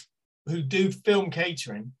companies who do film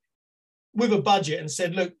catering with a budget and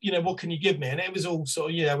said, look, you know, what can you give me? And it was all sort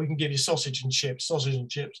of, you know, we can give you sausage and chips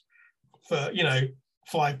for, you know,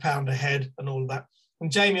 £5 a head and all of that.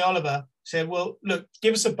 And Jamie Oliver said, well, look,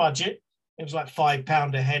 give us a budget. It was like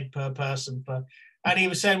 £5 a head per person. And he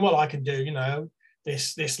was saying, well, I can do, you know,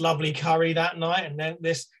 this lovely curry that night, and then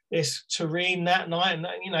this terrine that night, and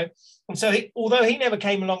you know. And so although he never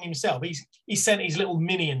came along himself, he sent his little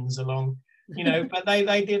minions along, you know, but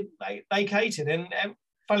they catered. And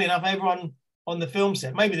funnily enough, everyone on the film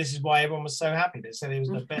set, maybe this is why everyone was so happy. They said it was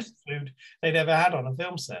the best food they'd ever had on a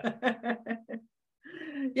film set.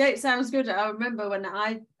 Yeah, it sounds good. I remember when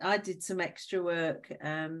I did some extra work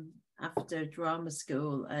after drama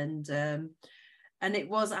school, and it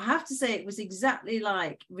was, I have to say, it was exactly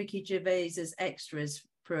like Ricky Gervais's Extras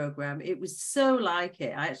program. It was so like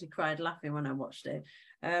it. I actually cried laughing when I watched it.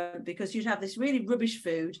 Because you'd have this really rubbish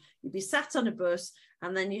food, you'd be sat on a bus,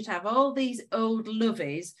 and then you'd have all these old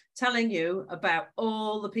lovies telling you about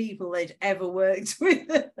all the people they'd ever worked with,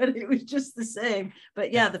 and it was just the same.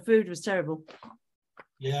 But yeah, the food was terrible.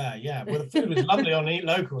 Yeah. Well, the food was lovely on Eat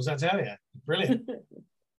Locals, I tell you. Brilliant.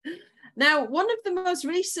 Now, one of the most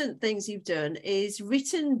recent things you've done is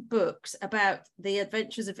written books about the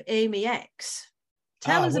adventures of Amy X.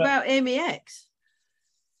 Tell us about Amy X.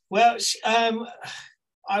 Well,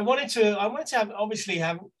 I wanted to have, obviously,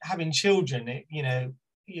 having children, it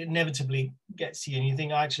inevitably gets to you, and you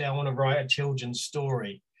think, actually, I want to write a children's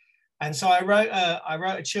story. And so I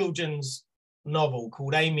wrote a children's novel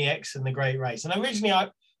called Amy X and the Great Race. And originally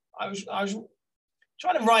I was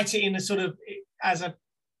trying to write it in a sort of as a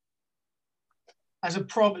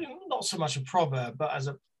proverb, not so much a proverb, but as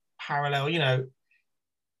a parallel.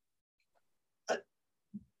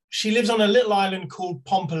 She lives on a little island called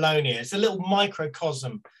Pompolonia. It's a little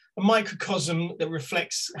microcosm that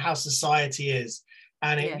reflects how society is.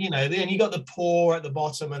 And then you got the poor at the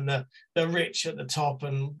bottom and the rich at the top,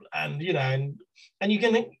 and you can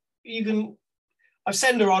I've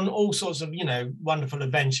sent her on all sorts of wonderful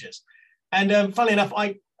adventures. And funnily enough,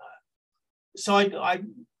 I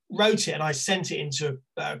wrote it and I sent it into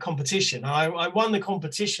a competition. I won the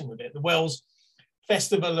competition with it, the Wells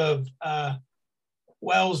Festival of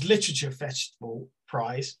Wells Literature Festival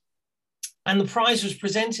prize, and the prize was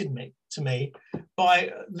presented to me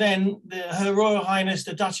by then Her Royal Highness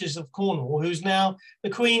the Duchess of Cornwall, who's now the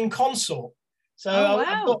Queen Consort. So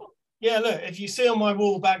wow. Look, if you see on my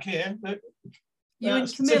wall back here, look, you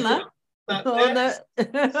and Camilla.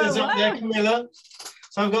 There's up there, Camilla.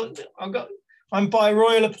 So I'm by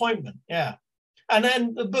royal appointment, yeah. And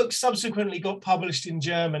then the book subsequently got published in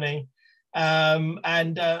Germany, and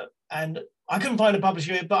I couldn't find a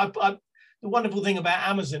publisher here, but the wonderful thing about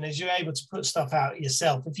Amazon is you're able to put stuff out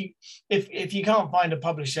yourself. If you can't find a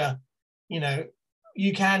publisher,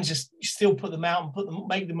 you can just still put them out and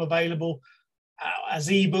make them available as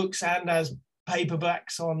ebooks and as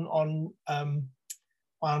paperbacks on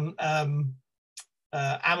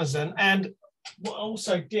Amazon. And what I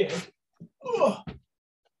also did,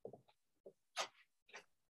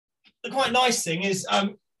 the quite nice thing is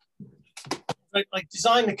I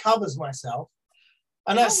designed the covers myself,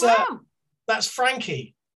 and that's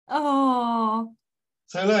Frankie. Oh,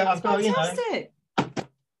 so look, I've got fantastic.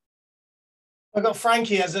 I've got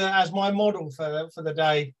Frankie as my model for the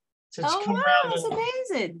day to come around. That's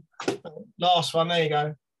amazing. Last one, there you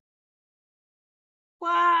go.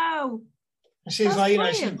 Wow. She's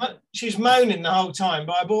she's moaning the whole time,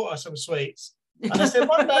 but I bought her some sweets, and I said,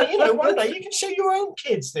 one day you can show your own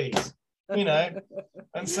kids these.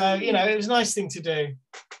 And so it was a nice thing to do.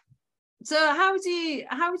 So how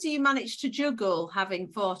do you manage to juggle having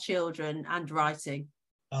 4 children and writing?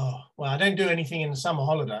 Oh well, I don't do anything in the summer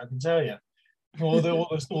holiday, I can tell you, or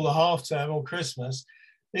the half term or Christmas.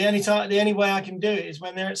 The only way I can do it is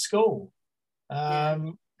when they're at school,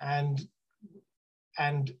 and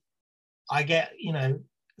I get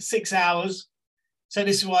 6 hours. So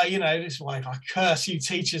this is why I curse you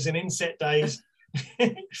teachers and inset days.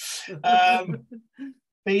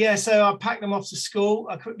 But yeah, so I pack them off to school.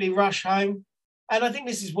 I quickly rush home, and I think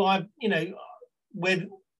this is why where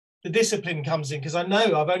the discipline comes in, because I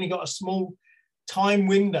know I've only got a small time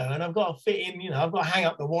window, and I've got to fit in. I've got to hang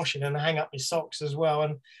up the washing and hang up my socks as well,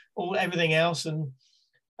 and everything else, and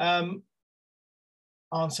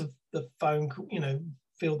answer the phone call,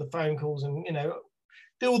 field the phone calls, and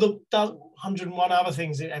do all the 101 other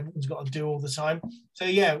things that everyone's got to do all the time. So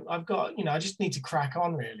yeah, I've got, I just need to crack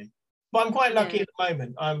on really. But I'm quite lucky at the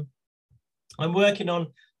moment. I'm working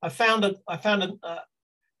on. I found a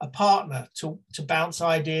partner to bounce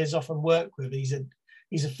ideas off and work with. He's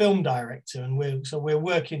a film director, and we're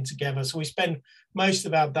working together. So we spend most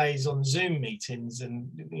of our days on Zoom meetings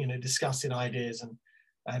and discussing ideas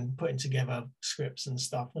and putting together scripts and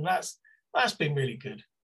stuff. And that's been really good.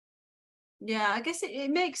 Yeah, I guess it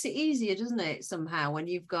makes it easier, doesn't it, somehow, when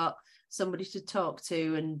you've got somebody to talk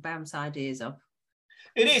to and bounce ideas off.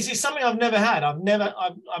 It is. It's something I've never had.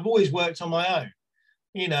 I've always worked on my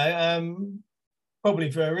own,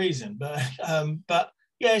 probably for a reason. But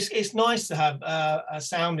yeah, it's nice to have a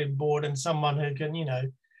sounding board and someone who can,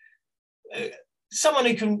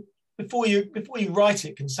 before you write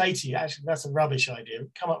it, can say to you, actually, that's a rubbish idea.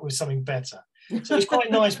 Come up with something better. So it's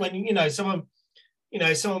quite nice when someone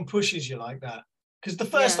pushes you like that, because the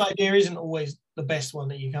first idea isn't always the best one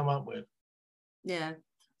that you come up with. Yeah.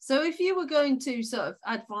 So if you were going to sort of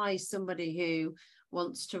advise somebody who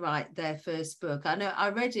wants to write their first book. I know I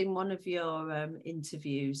read in one of your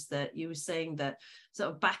interviews that you were saying that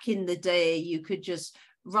sort of back in the day you could just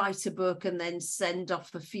write a book and then send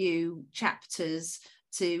off a few chapters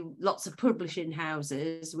to lots of publishing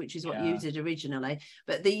houses, which is what you did originally.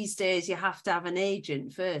 But these days you have to have an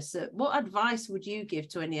agent first. So what advice would you give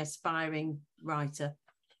to any aspiring writer?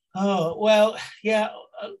 Oh, well, yeah,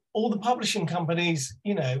 all the publishing companies,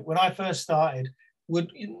 you know, when I first started,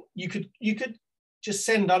 you could just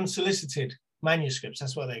send unsolicited manuscripts.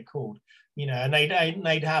 That's what they're called, you know, and they'd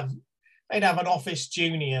have an office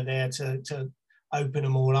junior there to open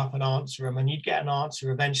them all up and answer them, and you'd get an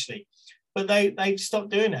answer eventually. But they've stopped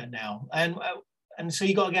doing that now, and so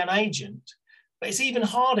you got to get an agent. But it's even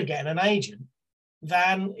harder getting an agent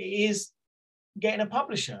than it is getting a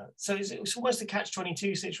publisher. So it's almost a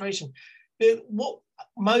catch-22 situation. What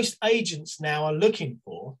most agents now are looking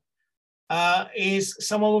for is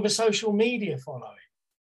someone with a social media following.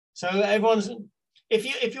 So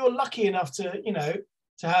if you're lucky enough to, you know,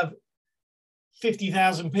 to have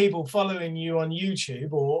 50,000 people following you on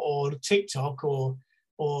YouTube or TikTok or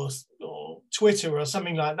Twitter or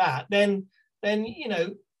something like that, then you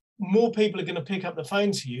know, more people are going to pick up the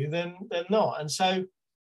phone to you than not. And so,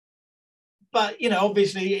 but you know,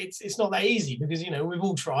 obviously it's not that easy, because you know, we've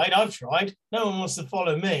all tried. I've tried. No one wants to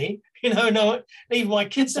follow me. You know, no, even my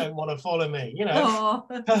kids don't want to follow me. You know,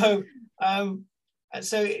 and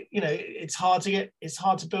so you know, it's hard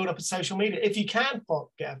to build up a social media. If you can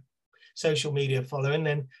get a social media following,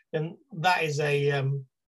 then that is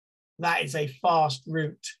a fast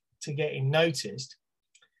route to getting noticed.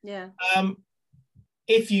 Yeah.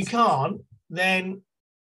 If you can't, then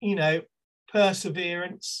you know,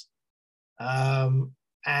 perseverance,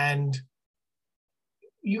 and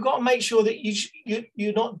you got to make sure that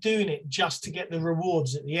you're not doing it just to get the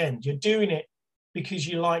rewards at the end. You're doing it because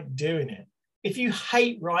you like doing it. If you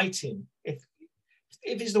hate writing, if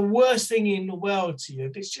it's the worst thing in the world to you,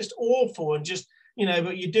 if it's just awful and just, you know,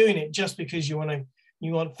 but you're doing it just because you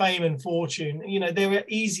want fame and fortune, you know, there are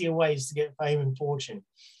easier ways to get fame and fortune.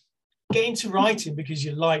 Get into writing because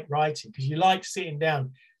you like writing, because you like sitting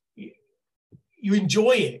down. You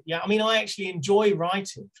enjoy it. Yeah, I mean, I actually enjoy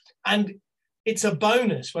writing, and it's a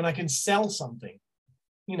bonus when I can sell something.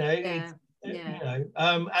 You know, you know,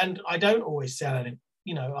 and I don't always sell it.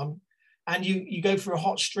 You know, and you go for a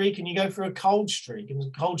hot streak and you go for a cold streak, and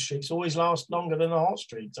cold streaks always last longer than the hot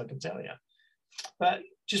streaks, I can tell you. But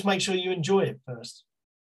just make sure you enjoy it first.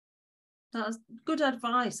 That's good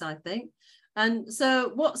advice, I think. And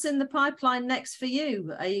so what's in the pipeline next for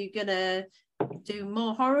you? Are you going to do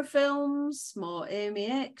more horror films, more Amy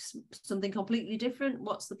X, something completely different?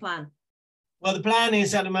 What's the plan? Well, the plan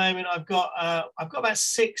is, at the moment, I've got about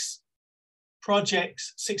 6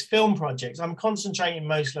 film projects. I'm concentrating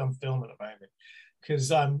mostly on film at the moment,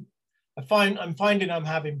 because I'm finding I'm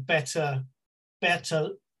having better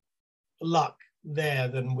luck there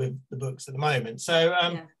than with the books at the moment. So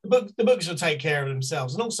the books will take care of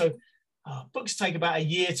themselves, and also books take about a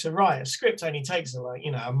year to write. A script only takes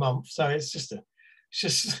a month, so it's just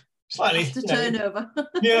slightly turnover.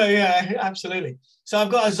 yeah, absolutely. So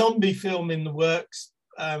I've got a zombie film in the works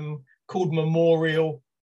called Memorial.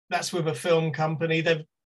 That's with a film company. They've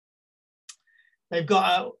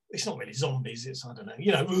got it's not really zombies. It's, I don't know,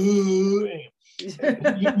 you know,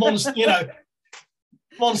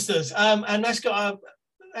 monsters. And that's got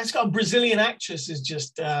a Brazilian actress who's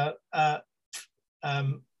just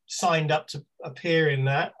signed up to appear in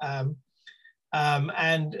that,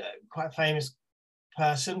 and quite a famous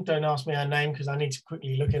person. Don't ask me her name because I need to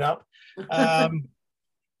quickly look it up.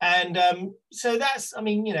 So that's, I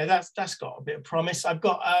mean, you know, that's got a bit of promise. I've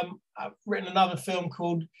written another film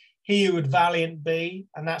called He Who Would Valiant Be,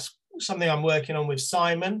 and that's something I'm working on with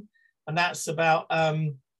Simon, and that's about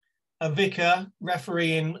a vicar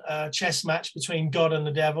refereeing a chess match between God and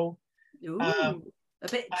the devil. Ooh, a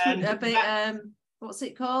bit. What's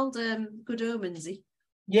it called? Good Omens-y.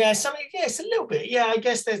 Yeah, something. Yes, a little bit. Yeah, I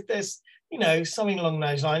guess there's you know, something along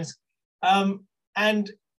those lines. And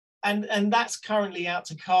that's currently out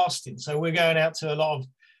to casting. So we're going out to a lot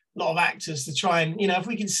of actors to try and, you know, if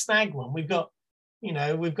we can snag one. We've got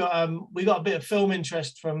a bit of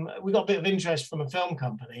interest from a film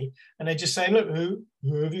company, and they're just saying, look, who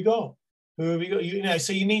have you got? Who have you got? You know,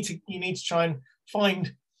 so you need to try and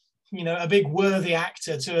find, you know, a big worthy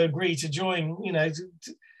actor to agree to join, you know,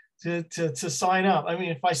 to sign up. I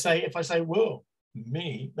mean, if I say, well,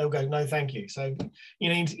 me, they'll go, no, thank you. So you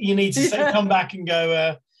need to say, come back and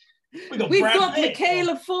go, we've got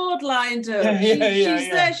Michaela Ford lined up. She's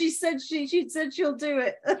there. She said she'll do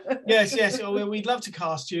it. yes. Well, we'd love to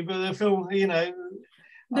cast you, but the film, you know,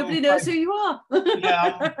 Nobody knows who you are.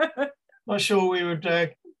 Yeah, I'm not sure we would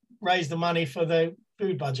raise the money for the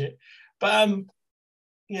food budget, but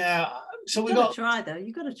yeah. So we got to try though.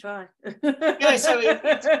 You got to try. Yeah, so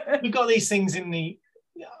we've got these things in the.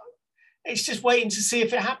 It's just waiting to see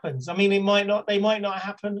if it happens. I mean, it might not. They might not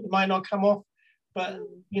happen. It might not come off. But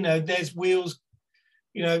there's wheels.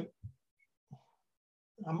 There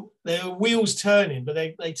are wheels turning, but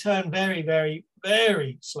they turn very, very,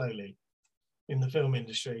 very slowly in the film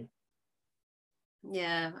industry.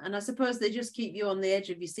 Yeah, and I suppose they just keep you on the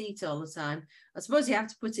edge of your seat all the time. I suppose you have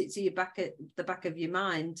to put it to your back at the back of your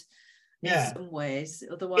mind. In some ways,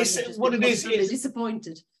 otherwise you're just what it is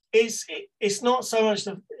disappointed. It's not so much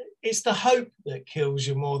it's the hope that kills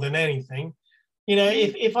you more than anything.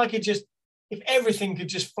 If everything could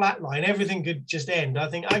just flatline, everything could just end, I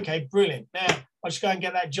think, okay, brilliant. Now I'll just go and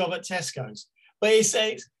get that job at Tesco's. But it's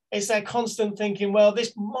that constant thinking, well,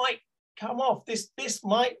 this might come off. This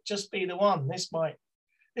might just be the one. This might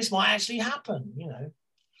actually happen.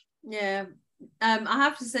 Yeah, I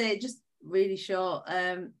have to say, just really short.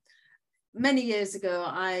 Many years ago,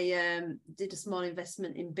 I did a small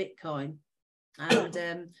investment in Bitcoin,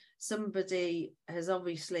 and somebody has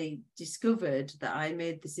obviously discovered that I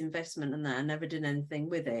made this investment and that I never did anything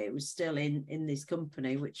with it. It was still in this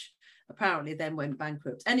company, which apparently then went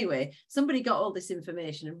bankrupt. Anyway, somebody got all this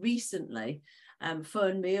information and recently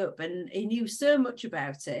phoned me up, and he knew so much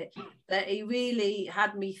about it that he really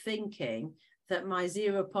had me thinking that my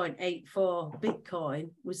 0.84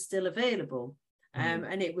 Bitcoin was still available.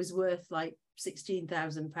 And it was worth like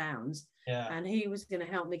 £16,000. Yeah. And he was going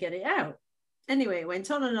to help me get it out. Anyway, it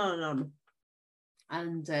went on and on and on.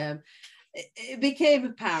 And it became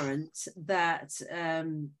apparent that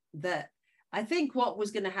that I think what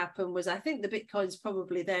was going to happen was, I think the Bitcoin's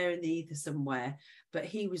probably there in the ether somewhere, but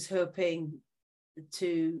he was hoping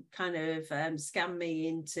to kind of scam me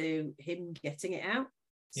into him getting it out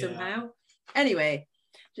somehow. Anyway,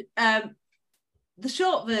 the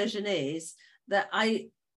short version is that I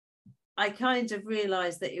kind of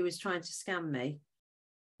realized that he was trying to scam me.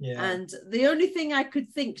 Yeah. And the only thing I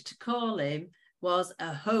could think to call him was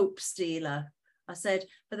a hope stealer. I said,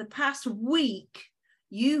 for the past week,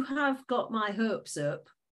 you have got my hopes up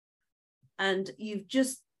and you've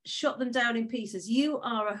just shot them down in pieces. You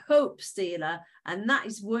are a hope stealer, and that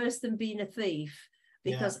is worse than being a thief,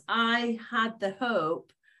 because I had the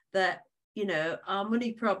hope that, our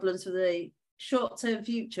money problems for the short-term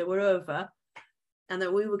future were over, and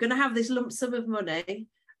that we were going to have this lump sum of money,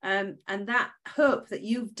 and that hope that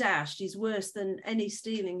you've dashed is worse than any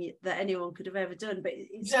stealing that anyone could have ever done. But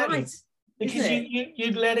it's right, because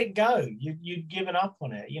you'd let it go. You'd given up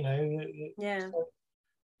on it. Yeah.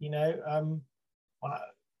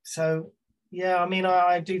 So yeah, I mean,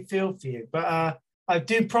 I do feel for you, but I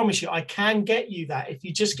do promise you, I can get you that if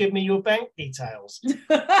you just give me your bank details.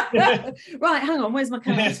 Right, hang on, where's my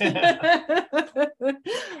card?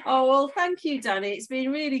 Oh, well, thank you, Danny. It's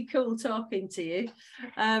been really cool talking to you,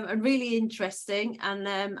 and really interesting. And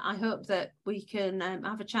I hope that we can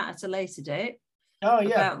have a chat at a later date. Oh,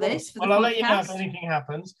 yeah, about this. Well, I'll let you know if anything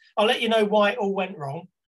happens. I'll let you know why it all went wrong.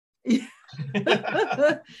 There is an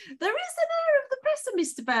air of the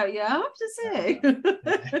pessimist about you, I have to say.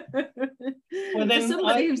 Well, then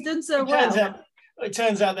somebody who's done so well. It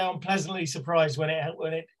turns out that I'm pleasantly surprised when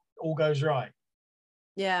it all goes right.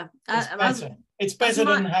 Yeah, it's better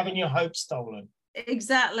than having your hopes stolen.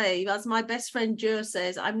 Exactly. As my best friend Joe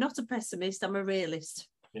says, I'm not a pessimist, I'm a realist.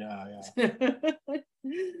 Yeah.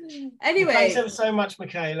 Anyway, well, thanks ever so much,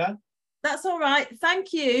 Michaela. That's all right.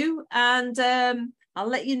 Thank you, and I'll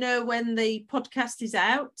let you know when the podcast is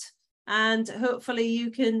out, and hopefully you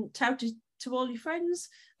can tout it to all your friends,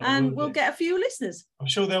 and we'll get a few listeners. I'm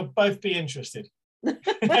sure they'll both be interested. Don't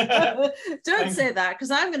say that,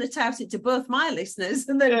 because I'm going to tout it to both my listeners,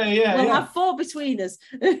 and then we'll have 4 between us.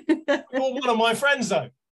 You're one of my friends, though.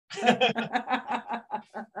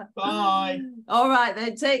 Bye. All right,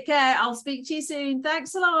 then. Take care. I'll speak to you soon.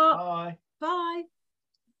 Thanks a lot. Bye. Bye.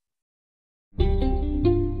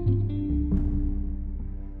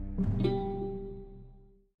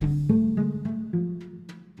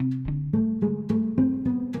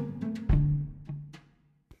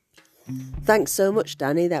 Thanks so much,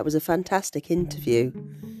 Danny. That was a fantastic interview.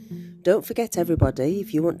 Don't forget, everybody,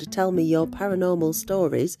 if you want to tell me your paranormal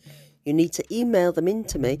stories, you need to email them in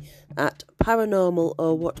to me at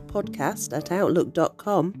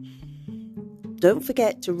paranormalorwhatpodcast@outlook.com. Don't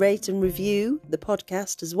forget to rate and review the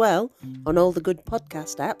podcast as well on all the good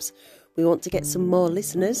podcast apps. We want to get some more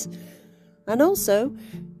listeners. And also,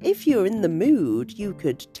 if you're in the mood, you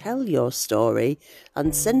could tell your story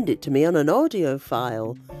and send it to me on an audio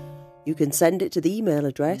file. You can send it to the email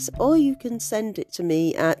address, or you can send it to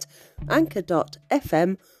me at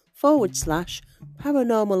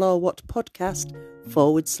anchor.fm/paranormal or what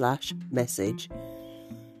podcast/message.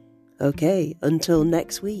 Okay, until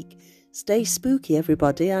next week, stay spooky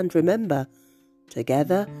everybody, and remember,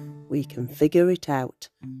 together we can figure it out.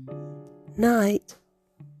 Night.